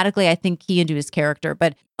 thematically, I think, key into his character.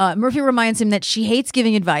 But Murphy reminds him that she hates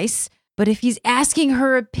giving advice. But if he's asking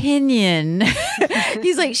her opinion,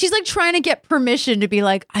 she's like trying to get permission to be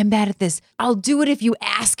like, I'm bad at this. I'll do it if you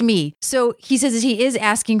ask me. So he says that he is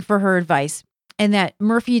asking for her advice and that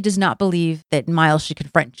Murphy does not believe that Miles should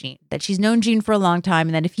confront Jean, that she's known Jean for a long time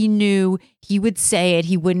and that if he knew, he would say it,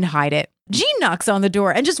 he wouldn't hide it. Jean knocks on the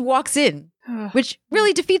door and just walks in, which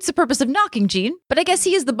really defeats the purpose of knocking Jean. But I guess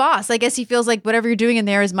he is the boss. I guess he feels like whatever you're doing in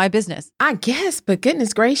there is my business. I guess, but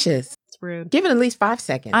goodness gracious. Rude. Give it at least 5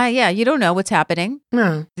 seconds. Yeah, you don't know what's happening.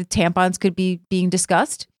 No. The tampons could be being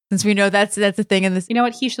discussed, since we know that's a thing in this. You know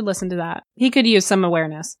what? He should listen to that. He could use some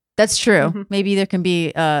awareness. That's true. Mhm. Maybe there can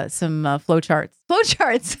be some flow charts. Flow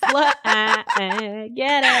charts. Get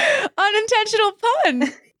it. Unintentional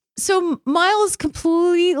pun. So Miles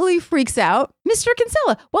completely freaks out. Mr.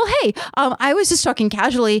 Kinsella, well, hey, I was just talking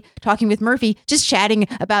with Murphy, just chatting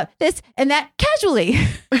about this and that casually.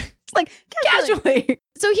 It's like casually.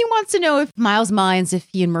 So he wants to know if Miles minds if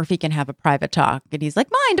he and Murphy can have a private talk. And he's like,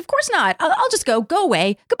 mind, of course not. I'll just go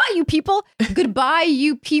away. Goodbye, you people. Goodbye,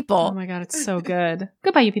 you people. Oh my God, it's so good.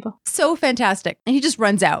 Goodbye, you people. So fantastic. And he just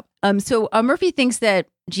runs out. So Murphy thinks that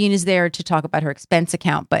Jean is there to talk about her expense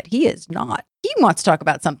account, but he is not. He wants to talk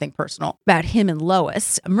about something personal, about him and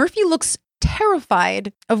Lois. Murphy looks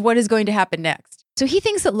terrified of what is going to happen next. So he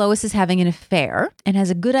thinks that Lois is having an affair and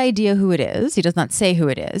has a good idea who it is. He does not say who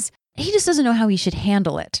it is. He just doesn't know how he should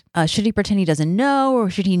handle it. Should he pretend he doesn't know, or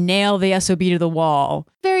should he nail the SOB to the wall?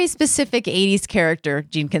 Very specific 80s character,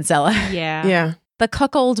 Jean Kinsella. Yeah. Yeah. The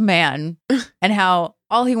cuckold man, and how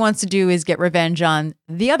all he wants to do is get revenge on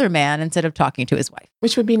the other man instead of talking to his wife.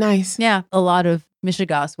 Which would be nice. Yeah, a lot of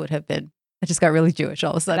Michigas would have been. I just got really Jewish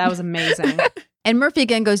all of a sudden. That was amazing. And Murphy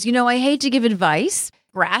again goes, I hate to give advice,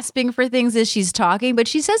 grasping for things as she's talking, but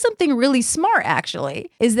she says something really smart, actually,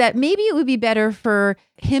 is that maybe it would be better for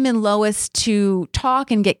him and Lois to talk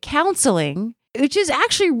and get counseling, which is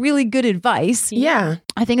actually really good advice. Yeah.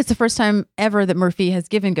 I think it's the first time ever that Murphy has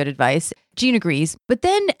given good advice. Jean agrees. But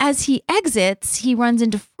then as he exits, he runs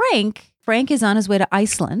into Frank. Frank is on his way to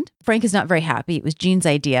Iceland. Frank is not very happy. It was Jean's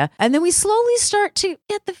idea. And then we slowly start to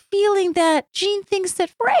get the feeling that Jean thinks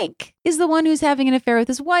that Frank is the one who's having an affair with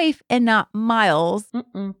his wife and not Miles.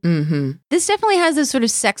 Mm-hmm. This definitely has this sort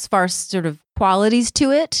of sex farce sort of qualities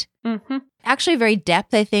to it. Mm-hmm. Actually very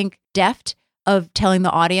deft of telling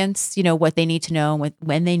the audience, what they need to know and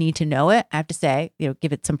when they need to know it. I have to say,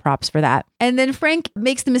 give it some props for that. And then Frank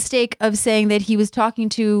makes the mistake of saying that he was talking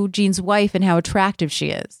to Jean's wife and how attractive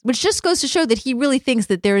she is, which just goes to show that he really thinks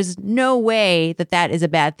that there is no way that is a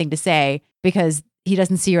bad thing to say because he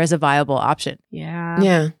doesn't see her as a viable option. Yeah.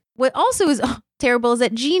 Yeah. What also is terrible is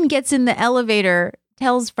that Jean gets in the elevator,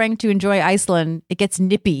 tells Frank to enjoy Iceland. It gets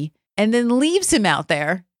nippy and then leaves him out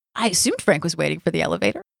there. I assumed Frank was waiting for the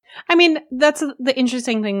elevator. I mean, that's the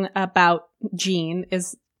interesting thing about Gene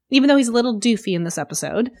is even though he's a little doofy in this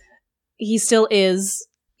episode, he still is,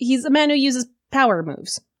 he's a man who uses power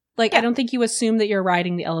moves. Like, I don't think you assume that you're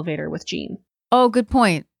riding the elevator with Gene. Oh, good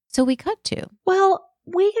point. So we cut to. Well,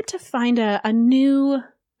 we get to find a new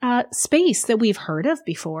space that we've heard of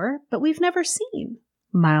before, but we've never seen.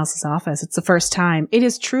 Miles' office. It's the first time. It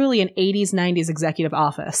is truly an 80s, 90s executive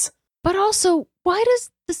office. But also, why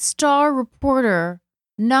does the Star reporter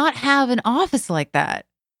not have an office like that?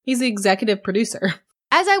 He's the executive producer.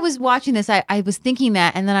 As I was watching this, I was thinking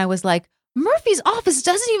that, and then I was like, Murphy's office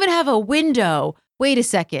doesn't even have a window. Wait a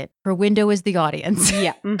second. Her window is the audience.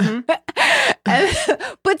 Yeah. Mm-hmm.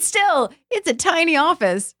 But still, it's a tiny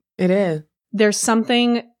office. It is. There's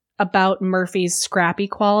something about Murphy's scrappy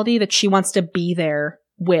quality that she wants to be there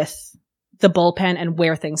with the bullpen and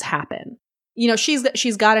where things happen. You know,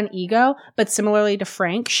 she's got an ego, but similarly to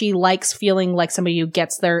Frank, she likes feeling like somebody who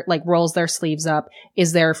gets their, like, rolls their sleeves up,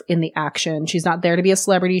 is there in the action. She's not there to be a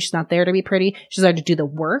celebrity. She's not there to be pretty. She's there to do the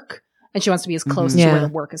work, and she wants to be as close to where the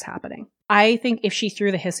work is happening. I think if she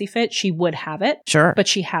threw the hissy fit, she would have it. Sure. But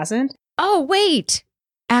she hasn't. Oh, wait.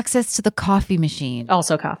 Access to the coffee machine.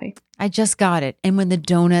 Also coffee. I just got it. And when the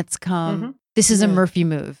donuts come, this is a Murphy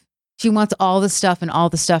move. She wants all the stuff and all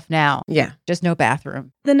the stuff now. Yeah. Just no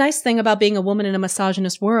bathroom. The nice thing about being a woman in a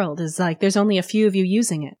misogynist world is, like, there's only a few of you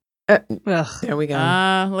using it. There we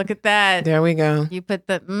go. Look at that. There we go. You put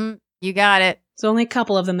the, you got it. There's only a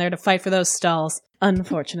couple of them there to fight for those stalls,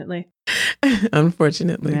 unfortunately.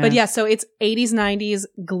 Unfortunately. Yeah. But yeah, so it's 80s, 90s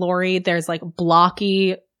glory. There's like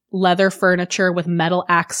blocky leather furniture with metal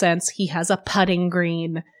accents. He has a putting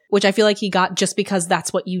green, which I feel like he got just because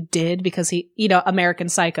that's what you did, because he, you know, American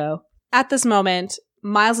Psycho. At this moment,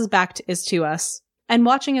 Miles' back is to us and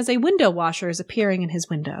watching as a window washer is appearing in his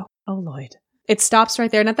window. Oh, Lloyd. It stops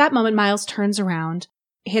right there. And at that moment, Miles turns around,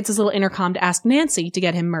 hits his little intercom to ask Nancy to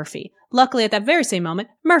get him Murphy. Luckily, at that very same moment,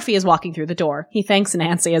 Murphy is walking through the door. He thanks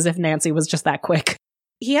Nancy as if Nancy was just that quick.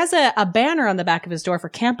 He has a banner on the back of his door for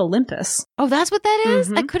Camp Olympus. Oh, that's what that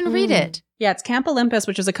is? I couldn't read it. Yeah, it's Camp Olympus,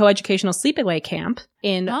 which is a coeducational sleepaway camp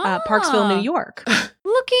in Parksville, New York.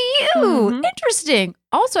 Look at you. Interesting.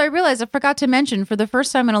 Also, I realized I forgot to mention, for the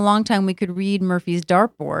first time in a long time, we could read Murphy's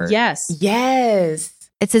dartboard. Yes. Yes.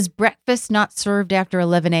 It says breakfast not served after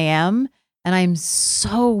 11 a.m. And I'm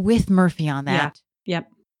so with Murphy on that. Yeah. Yep.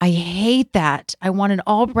 I hate that. I wanted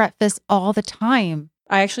all breakfast all the time.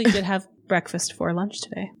 I actually did have breakfast for lunch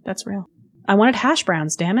today. That's real. I wanted hash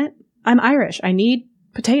browns, damn it. I'm Irish. I need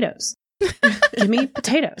potatoes. Give me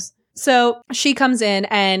potatoes. So she comes in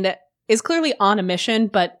and is clearly on a mission,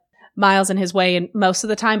 but Miles in his way, and most of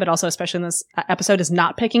the time, but also especially in this episode, is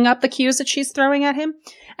not picking up the cues that she's throwing at him.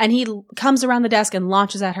 And he comes around the desk and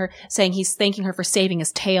launches at her, saying he's thanking her for saving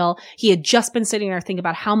his tail. He had just been sitting there thinking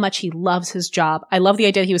about how much he loves his job. I love the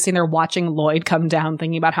idea that he was sitting there watching Lloyd come down,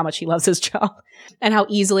 thinking about how much he loves his job and how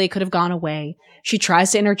easily it could have gone away. She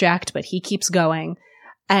tries to interject, but he keeps going.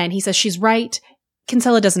 And he says she's right.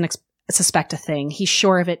 Kinsella doesn't suspect a thing. He's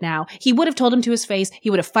sure of it now. He would have told him to his face. He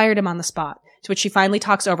would have fired him on the spot. To which she finally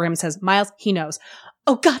talks over him and says, Miles, he knows.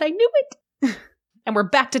 Oh God, I knew it. And we're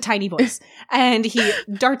back to tiny voice. And he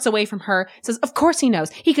darts away from her, says, of course he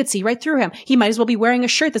knows. He could see right through him. He might as well be wearing a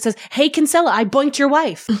shirt that says, hey, Kinsella, I boinked your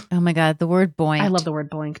wife. Oh my God, the word boinked. I love the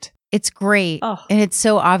word boinked. It's great. Oh. And it's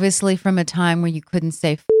so obviously from a time where you couldn't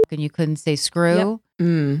say f and you couldn't say screw.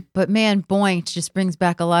 Mm. But man, boinked just brings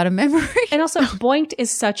back a lot of memory. And also, boinked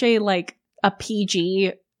is such a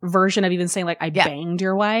PG version of even saying, like, I banged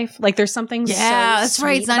your wife. Like, there's something so that's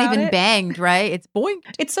right. It's not even banged, right? It's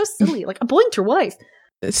boinked. It's so silly. Like, I boinked your wife.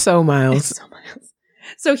 It's so Miles. It's so Miles.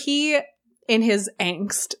 So he, in his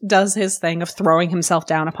angst, does his thing of throwing himself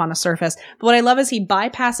down upon a surface. But what I love is he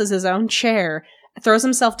bypasses his own chair, throws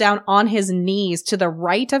himself down on his knees to the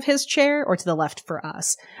right of his chair, or to the left for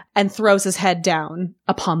us, and throws his head down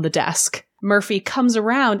upon the desk. Murphy comes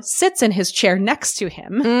around, sits in his chair next to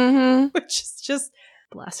him, which is just,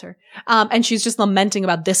 bless her. And she's just lamenting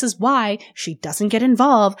about this is why she doesn't get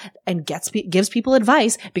involved and gives people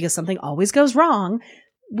advice because something always goes wrong.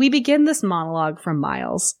 We begin this monologue from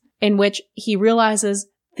Miles in which he realizes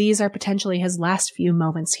these are potentially his last few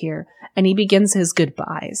moments here, and he begins his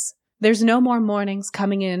goodbyes. There's no more mornings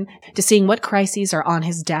coming in to seeing what crises are on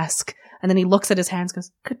his desk. And then he looks at his hands,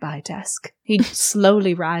 goes, goodbye, desk. He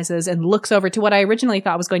slowly rises and looks over to what I originally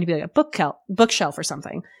thought was going to be like a bookshelf or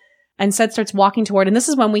something. And instead starts walking toward, and this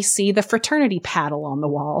is when we see the fraternity paddle on the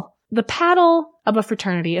wall. The paddle of a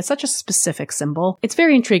fraternity is such a specific symbol. It's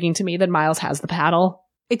very intriguing to me that Miles has the paddle.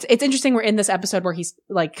 It's interesting we're in this episode where he's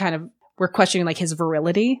like we're questioning like his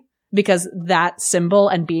virility. because that symbol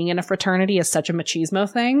and being in a fraternity is such a machismo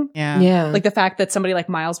thing. Yeah. Like the fact that somebody like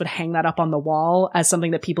Miles would hang that up on the wall as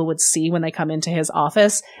something that people would see when they come into his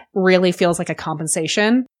office really feels like a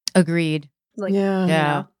compensation. Agreed. Like, Yeah. you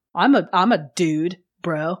know, I'm a dude,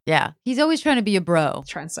 bro. Yeah. He's always trying to be a bro,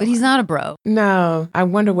 Trying so but he's hard. not a bro. No, I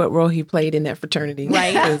wonder what role he played in that fraternity.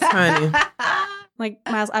 Right. 'Cause, honey, Like,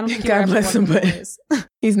 Miles, I don't think God you're ever bless one of him, the but- boys.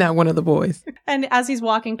 he's not one of the boys. And as he's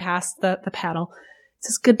walking past the paddle, it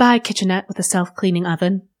says, "Goodbye, kitchenette with a self-cleaning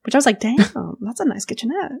oven." Which I was like, damn, that's a nice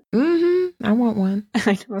kitchenette. I want one.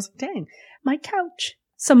 I was like, dang, my couch.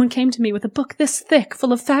 Someone came to me with a book this thick,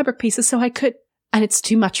 full of fabric pieces, so I could... And it's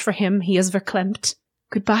too much for him. He is verklempt.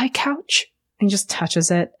 Goodbye, couch. And he just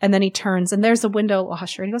touches it. And then he turns, and there's a window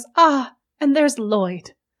washer. And he goes, and there's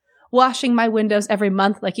Lloyd. Washing my windows every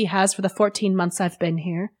month like he has for the 14 months I've been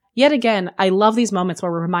here. Yet again, I love these moments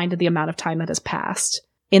where we're reminded the amount of time that has passed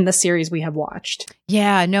in the series we have watched.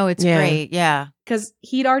 Yeah, no, it's Yeah. great. Yeah. Because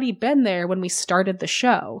he'd already been there when we started the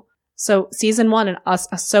show. So season 1 and us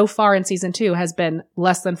so far in season 2 has been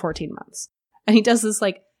less than 14 months. And he does this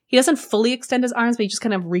like, he doesn't fully extend his arms, but he just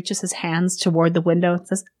kind of reaches his hands toward the window and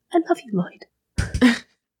says, "I love you, Lloyd."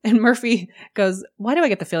 And Murphy goes, "Why do I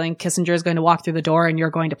get the feeling Kissinger is going to walk through the door and you're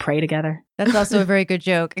going to pray together?" That's also a very good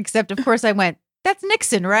joke. Except, of course, I went, that's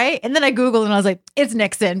Nixon, right? And then I Googled and I was like, it's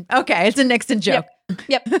Nixon. Okay, it's a Nixon joke.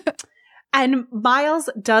 Yep. And Miles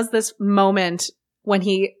does this moment when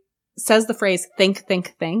he says the phrase, think,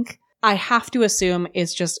 think, think. I have to assume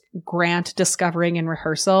is just Grant discovering in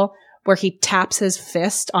rehearsal where he taps his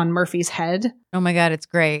fist on Murphy's head. Oh my God, it's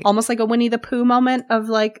great. Almost like a Winnie the Pooh moment of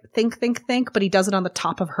like, think, think, think, but he does it on the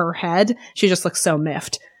top of her head. She just looks so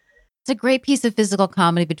miffed. It's a great piece of physical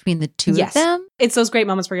comedy between the two Yes. of them. It's those great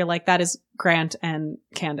moments where you're like, that is Grant and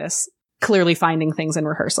Candace clearly finding things in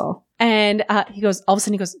rehearsal. And he goes, all of a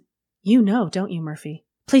sudden he goes, "You know, don't you, Murphy?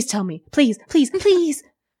 Please tell me. Please, please, please."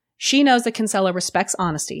 She knows that Kinsella respects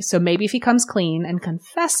honesty, so maybe if he comes clean and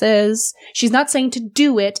confesses, she's not saying to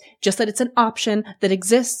do it, just that it's an option that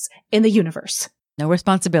exists in the universe. No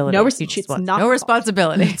responsibility. No, He just it's wants not no her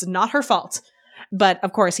responsibility. fault. It's not her fault. But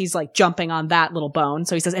of course, he's like jumping on that little bone.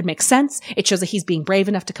 So he says, it makes sense. It shows that he's being brave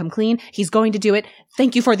enough to come clean. He's going to do it.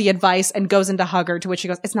 Thank you for the advice. And goes in to hug her, to which she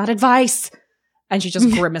goes, "It's not advice." And she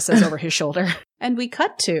just grimaces over his shoulder. And we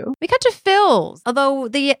cut to Phil's. Although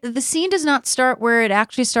the scene does not start where it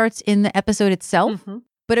actually starts in the episode itself.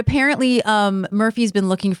 But apparently Murphy's been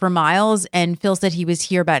looking for Miles, and Phil said he was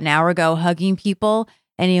here about an hour ago hugging people,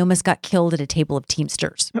 and he almost got killed at a table of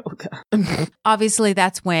Teamsters. Oh, God. Obviously,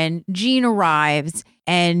 that's when Jean arrives,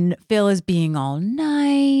 and Phil is being all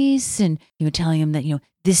nice and, telling him that,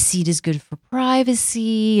 this seat is good for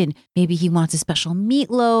privacy, and maybe he wants a special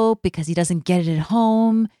meatloaf because he doesn't get it at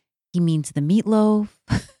home. He means the meatloaf.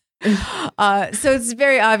 So it's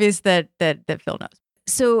very obvious that Phil knows.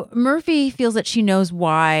 So Murphy feels that she knows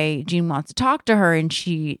why Jean wants to talk to her, and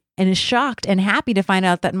is shocked and happy to find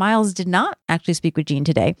out that Miles did not actually speak with Jean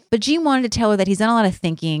today. But Jean wanted to tell her that he's done a lot of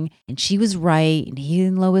thinking, and she was right, and he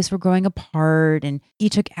and Lois were growing apart, and he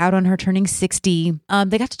took out on her turning 60.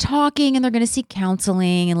 They got to talking, and they're going to seek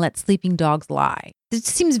counseling and let sleeping dogs lie. It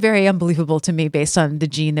seems very unbelievable to me based on the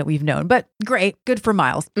Jean that we've known, but great. Good for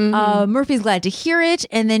Miles. Murphy's glad to hear it.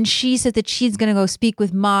 And then she said that she's going to go speak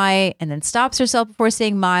with Mai, and then stops herself before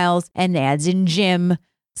saying Miles and adds in Jim.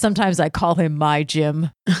 Sometimes I call him my Jim.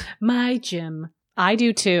 My Jim. I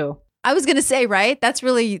do too. I was going to say, right? That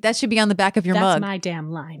should be on the back of your That's mug. my damn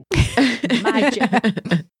line. My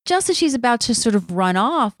Jim. Just as she's about to sort of run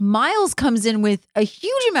off, Miles comes in with a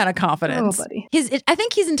huge amount of confidence. Oh, buddy. I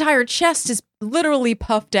think his entire chest is literally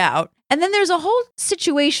puffed out. And then there's a whole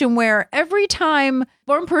situation where every time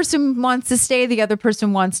one person wants to stay, the other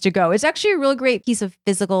person wants to go. It's actually a real great piece of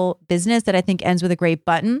physical business that I think ends with a great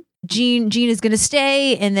button. Jean is going to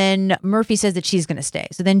stay, and then Murphy says that she's going to stay.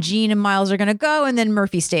 So then Jean and Miles are going to go, and then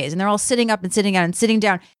Murphy stays. And they're all sitting up and sitting down and sitting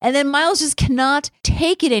down. And then Miles just cannot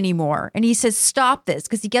take it anymore. And he says, "Stop this,"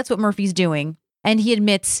 because he gets what Murphy's doing. And he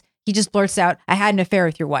admits, he just blurts out, "I had an affair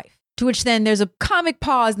with your wife." To which then there's a comic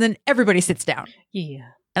pause, and then everybody sits down. Yeah.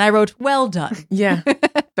 And I wrote, "Well done." Yeah.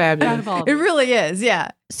 Fabulous. It really is,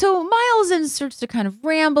 yeah. So Miles then starts to kind of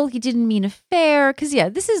ramble. He didn't mean affair, because,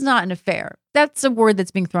 this is not an affair. That's a word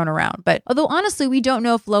that's being thrown around. But although, honestly, we don't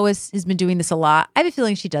know if Lois has been doing this a lot. I have a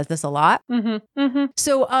feeling she does this a lot.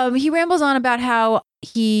 So he rambles on about how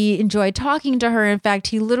he enjoyed talking to her. In fact,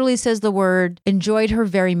 he literally says the word enjoyed her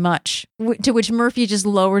very much, to which Murphy just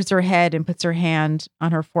lowers her head and puts her hand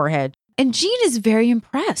on her forehead. And Jean is very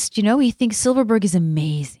impressed. He thinks Silverberg is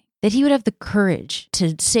amazing, that he would have the courage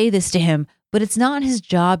to say this to him, but it's not his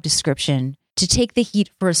job description to take the heat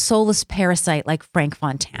for a soulless parasite like Frank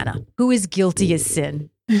Fontana, who is guilty as sin.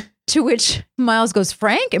 To which Miles goes,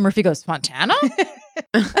 Frank? And Murphy goes, Fontana?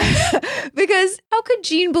 Because how could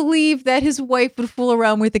Gene believe that his wife would fool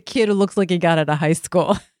around with a kid who looks like he got out of high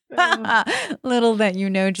school? Little that you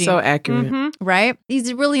know, Gene. So accurate. Right?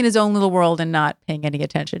 He's really in his own little world and not paying any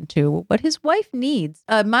attention to what his wife needs.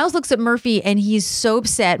 Miles looks at Murphy and he's so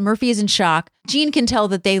upset. Murphy is in shock. Gene can tell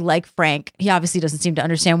that they like Frank. He obviously doesn't seem to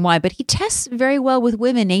understand why, but he tests very well with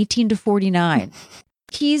women 18 to 49.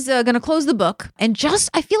 He's going to close the book. And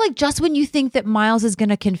I feel like just when you think that Miles is going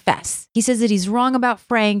to confess, he says that he's wrong about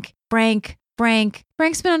Frank's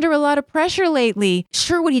been under a lot of pressure lately.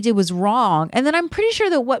 Sure, what he did was wrong. And then I'm pretty sure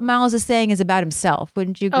that what Miles is saying is about himself.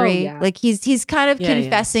 Wouldn't you agree? Oh, yeah. Like he's kind of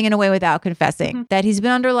confessing in a way without confessing. That he's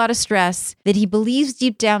been under a lot of stress, that he believes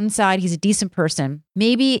deep down inside he's a decent person.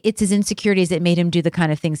 Maybe it's his insecurities that made him do the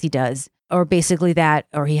kind of things he does. Or basically that,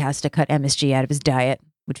 or he has to cut MSG out of his diet,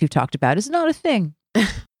 which we've talked about is not a thing.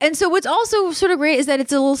 And so what's also sort of great is that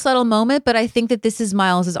it's a little subtle moment, but I think that this is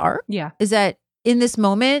Miles's arc. Yeah. Is that in this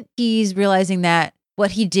moment, he's realizing that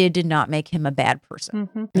what he did not make him a bad person.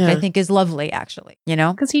 Which I think is lovely, actually, you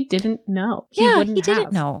know? Because he didn't know. He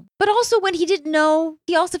didn't know. But also when he didn't know,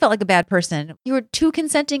 he also felt like a bad person. You were two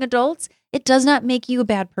consenting adults. It does not make you a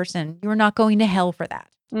bad person. You are not going to hell for that.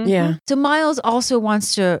 Yeah. So Miles also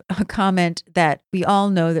wants to comment that we all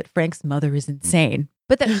know that Frank's mother is insane,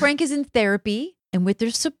 but that Frank is in therapy. And with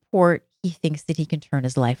their support, he thinks that he can turn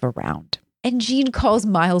his life around. And Gene calls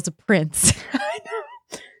Miles a prince. I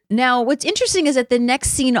know. Now, what's interesting is that the next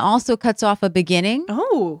scene also cuts off a beginning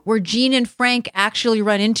where Gene and Frank actually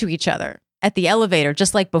run into each other at the elevator,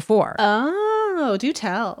 just like before. Oh, do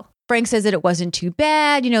tell. Frank says that it wasn't too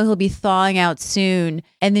bad. You know, he'll be thawing out soon.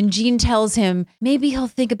 And then Gene tells him maybe he'll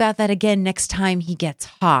think about that again next time he gets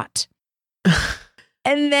hot.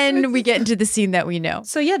 And then we get into the scene that we know.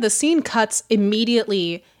 So yeah, the scene cuts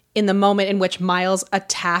immediately in the moment in which Miles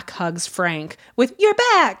hugs Frank with "You're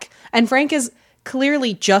back!" And Frank is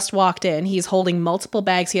clearly just walked in. He's holding multiple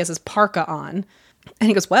bags. He has his parka on. And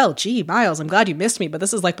he goes, well, gee, Miles, I'm glad you missed me, but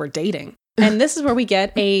this is like we're dating. And this is where we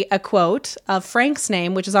get a quote of Frank's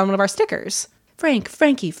name, which is on one of our stickers. Frank,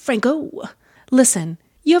 Frankie, Franco. Listen,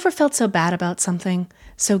 you ever felt so bad about something,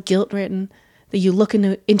 so guilt-ridden, that you look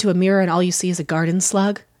into a mirror and all you see is a garden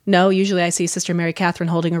slug? No, usually I see Sister Mary Catherine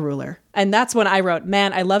holding a ruler. And that's when I wrote,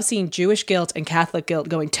 man, I love seeing Jewish guilt and Catholic guilt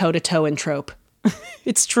going toe-to-toe in trope.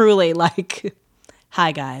 It's truly like,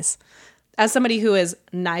 hi, guys. As somebody who is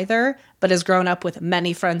neither, but has grown up with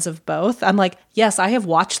many friends of both, I'm like, yes, I have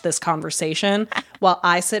watched this conversation while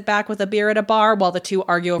I sit back with a beer at a bar while the two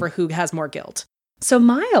argue over who has more guilt. So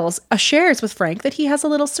Miles shares with Frank that he has a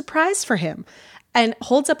little surprise for him and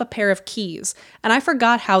holds up a pair of keys. And I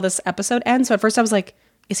forgot how this episode ends. So at first I was like,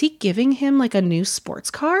 is he giving him like a new sports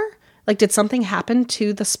car? Like, did something happen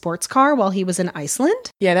to the sports car while he was in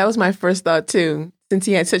Iceland? Yeah, that was my first thought too, since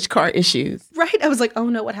he had such car issues. Right. I was like, oh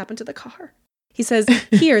no, what happened to the car? He says,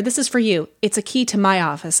 here, this is for you. It's a key to my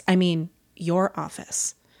office. I mean, your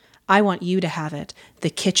office. I want you to have it. The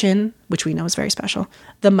kitchen, which we know is very special,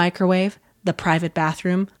 the microwave, the private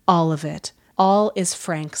bathroom, all of it. All is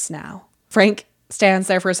Frank's now. Frank stands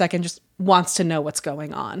there for a second, just wants to know what's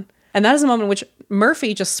going on. And that is a moment in which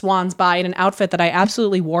Murphy just swans by in an outfit that I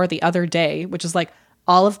absolutely wore the other day, which is like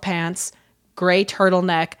olive pants, gray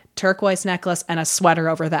turtleneck, turquoise necklace, and a sweater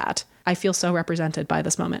over that. I feel so represented by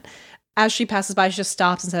this moment. As she passes by, she just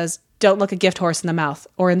stops and says, don't look a gift horse in the mouth.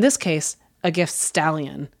 Or in this case, a gift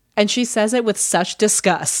stallion. And she says it with such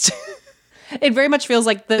disgust. It very much feels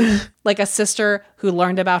like like a sister who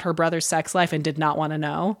learned about her brother's sex life and did not want to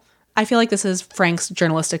know. I feel like this is Frank's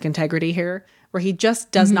journalistic integrity here, where he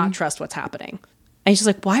just does not trust what's happening. And she's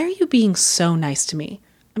like, why are you being so nice to me?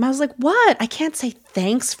 And I was like, what? I can't say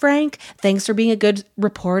thanks, Frank. Thanks for being a good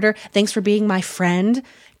reporter. Thanks for being my friend.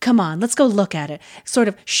 Come on, let's go look at it. Sort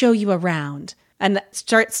of show you around. And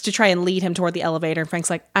starts to try and lead him toward the elevator. And Frank's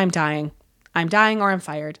like, I'm dying. I'm dying or I'm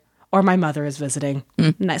fired. Or my mother is visiting.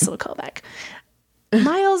 Nice little callback.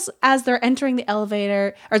 Miles, as they're entering the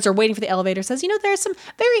elevator, or as they're waiting for the elevator, says, there's some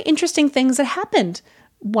very interesting things that happened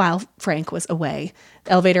while Frank was away.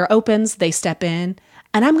 The elevator opens, they step in,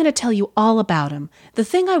 and I'm going to tell you all about them. The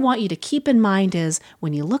thing I want you to keep in mind is,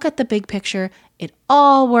 when you look at the big picture, it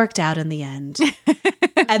all worked out in the end.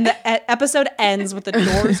 And the episode ends with the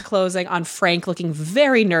doors closing on Frank looking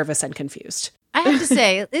very nervous and confused. I have to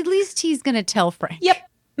say, at least he's going to tell Frank. Yep.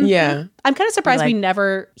 Yeah. I'm kind of surprised we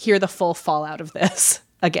never hear the full fallout of this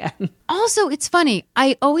again. Also, it's funny.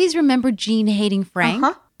 I always remember Gene hating Frank.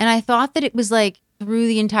 And I thought that it was like, through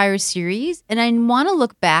the entire series. And I want to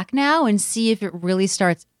look back now and see if it really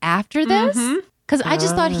starts after this. Because I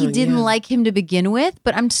just thought he didn't like him to begin with.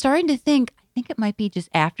 But I'm starting to think, I think it might be just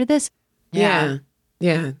after this. Yeah.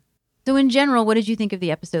 So in general, what did you think of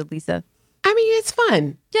the episode, Lisa? I mean, it's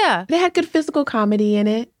fun. Yeah. They had good physical comedy in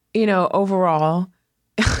it, you know, overall.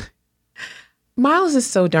 Miles is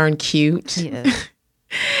so darn cute. He is.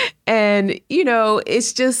 And, you know,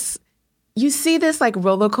 it's just, you see this like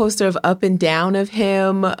roller coaster of up and down of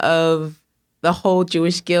him, of the whole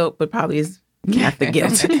Jewish guilt, but probably his Catholic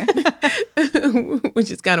guilt, which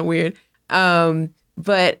is kind of weird.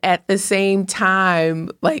 But at the same time,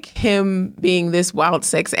 like him being this wild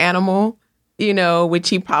sex animal, you know, which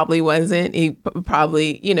he probably wasn't. He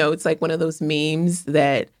probably, you know, it's like one of those memes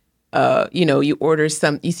that, you know,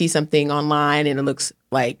 you see something online and it looks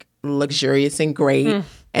like luxurious and great.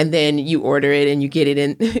 And then you order it and you get it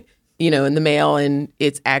in, you know, in the mail and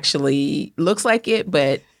it's actually looks like it,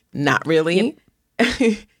 but not really.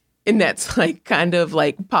 And that's like kind of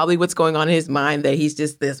like probably what's going on in his mind, that he's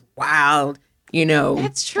just this wild, you know.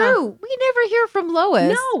 That's true. We never hear from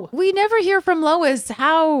Lois. No. We never hear from Lois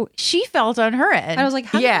how she felt on her end. I was like,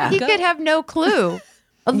 how Yeah. did he that could go? have no clue.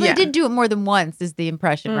 Although Yeah. they did do it more than once is the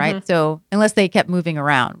impression, right? So unless they kept moving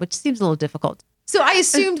around, which seems a little difficult. So I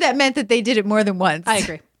assumed that meant that they did it more than once. I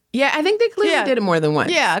agree. Yeah, I think they clearly Yeah. did it more than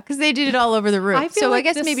once. Yeah, because they did it all over the room. I feel So I like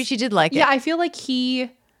guess this- maybe she did like it. Yeah, I feel like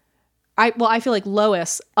I feel like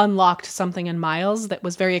Lois unlocked something in Miles that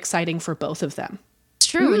was very exciting for both of them. It's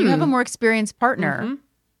true. You have a more experienced partner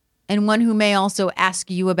and one who may also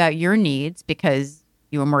ask you about your needs because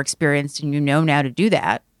you are more experienced and you know now to do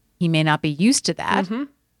that. He may not be used to that.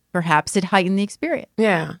 Perhaps it heightened the experience.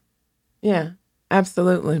 Yeah,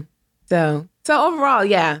 absolutely. So overall,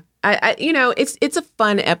 yeah, I you know, it's a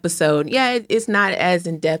fun episode. Yeah, it's not as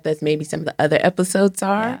in depth as maybe some of the other episodes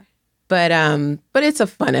are, but it's a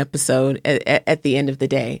fun episode at the end of the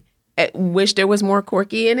day. I wish there was more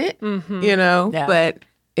Corky in it, you know, but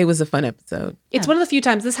it was a fun episode. It's one of the few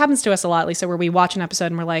times, this happens to us a lot, Lisa, where we watch an episode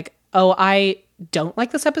and we're like, oh, I don't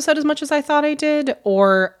like this episode as much as I thought I did,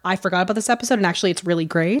 or I forgot about this episode and actually it's really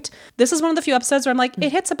great. This is one of the few episodes where I'm like,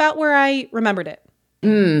 it hits about where I remembered it.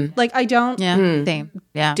 Like I don't Same.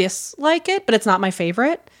 Yeah. dislike it, but it's not my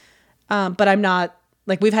favorite. But I'm not,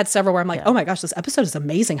 like we've had several where I'm like, oh my gosh, this episode is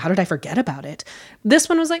amazing. How did I forget about it? This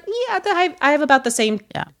one was like, yeah, I have about the same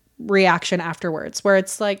reaction afterwards, where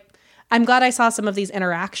it's like, I'm glad I saw some of these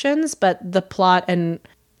interactions, but the plot and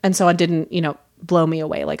so on didn't, you know, blow me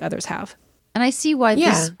away like others have. And I see why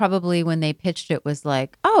this probably, when they pitched it, was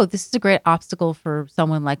like, oh, this is a great obstacle for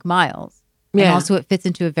someone like Miles. And also it fits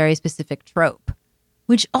into a very specific trope,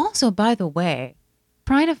 which also, by the way,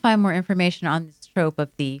 trying to find more information on this trope of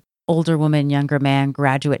the older woman, younger man,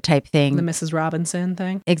 graduate type thing. The Mrs. Robinson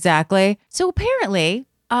thing. Exactly. So apparently,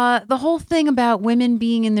 the whole thing about women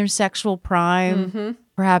being in their sexual prime,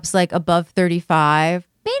 perhaps like above 35,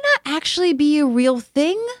 may not actually be a real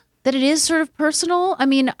thing. That it is sort of personal. I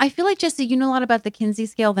mean, I feel like, Jesse, you know a lot about the Kinsey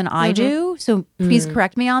scale than I do. So please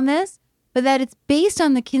correct me on this. But that it's based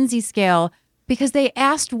on the Kinsey scale because they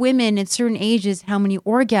asked women at certain ages how many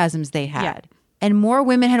orgasms they had. Yeah. And more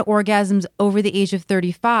women had orgasms over the age of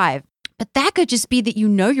 35. But that could just be that you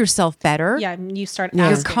know yourself better. Yeah, and you start You're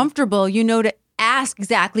asking. comfortable. You know to ask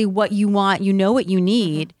exactly what you want. You know what you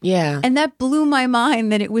need. Yeah. And that blew my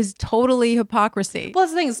mind that it was totally hypocrisy. Well,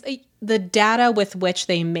 the thing is, the data with which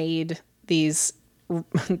they made these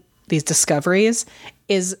discoveries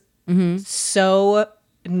is so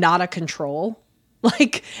not a control.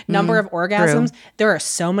 Like number of orgasms, there are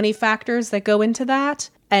so many factors that go into that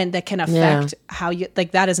and that can affect how you,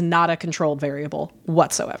 like that is not a controlled variable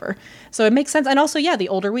whatsoever. So it makes sense. And also, yeah, the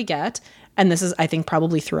older we get, and this is, I think,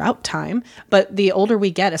 probably throughout time, but the older we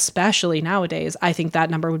get, especially nowadays, I think that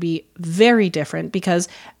number would be very different because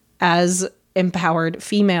as empowered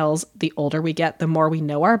females, the older we get, the more we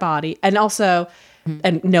know our body and also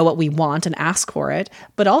and know what we want and ask for it.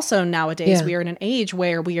 But also nowadays we are in an age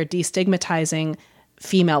where we are destigmatizing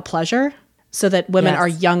female pleasure so that women are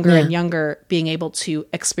younger and younger being able to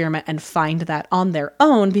experiment and find that on their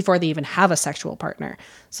own before they even have a sexual partner.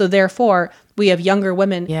 So therefore, we have younger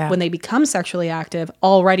women when they become sexually active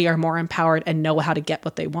already are more empowered and know how to get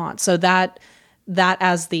what they want. So that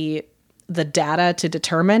as the data to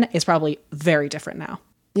determine is probably very different now.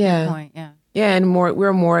 Yeah. Point, yeah. Yeah, and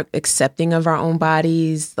we're more accepting of our own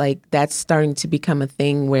bodies. Like that's starting to become a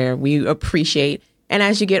thing where we appreciate. And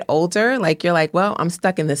as you get older, like you're like, well, I'm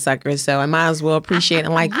stuck in this sucker, so I might as well appreciate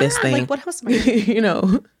and like this thing. Like what else am I you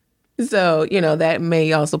know? So, you know, that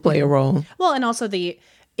may also play a role. Well, and also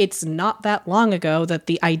it's not that long ago that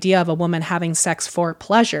the idea of a woman having sex for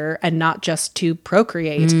pleasure and not just to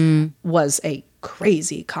procreate was a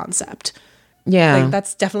crazy concept. Yeah. Like,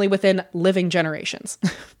 that's definitely within living generations.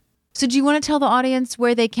 So do you want to tell the audience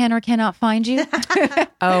where they can or cannot find you?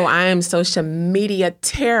 Oh, I am social media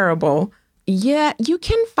terrible. Yeah, you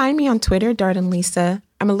can find me on Twitter, Darden Lisa.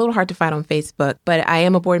 I'm a little hard to find on Facebook, but I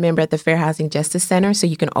am a board member at the Fair Housing Justice Center, so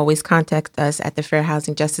you can always contact us at the Fair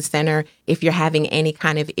Housing Justice Center if you're having any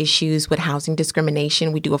kind of issues with housing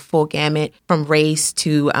discrimination. We do a full gamut from race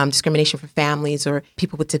to discrimination for families or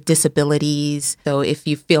people with disabilities. So if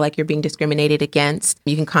you feel like you're being discriminated against,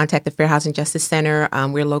 you can contact the Fair Housing Justice Center.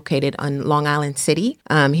 We're located on Long Island City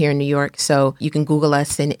here in New York, so you can Google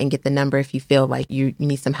us and get the number if you feel like you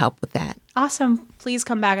need some help with that. Awesome. Please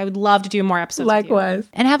come back. I would love to do more episodes. Likewise.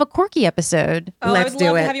 And have a quirky episode. Oh, Let's I would do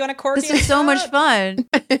love it. to have you on a quirky This is so much episode.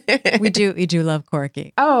 fun. We do love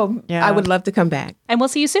quirky. Oh, Yeah. I would love to come back. And we'll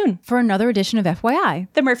see you soon. For another edition of FYI.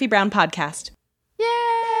 The Murphy Brown Podcast. Yay!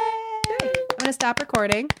 I'm going to stop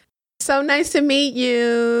recording. So nice to meet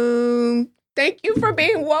you. Thank you for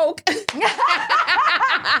being woke.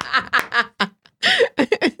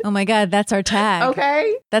 Oh my God, that's our tag.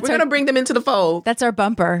 Okay. That's We're our- going to bring them into the fold. That's our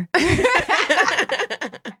bumper.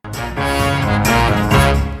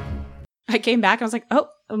 I came back and I was like, oh,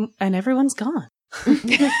 and everyone's gone.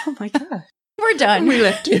 Oh my God. We're done. We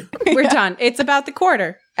left you. We're done. It's about the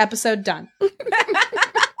quarter. Episode done.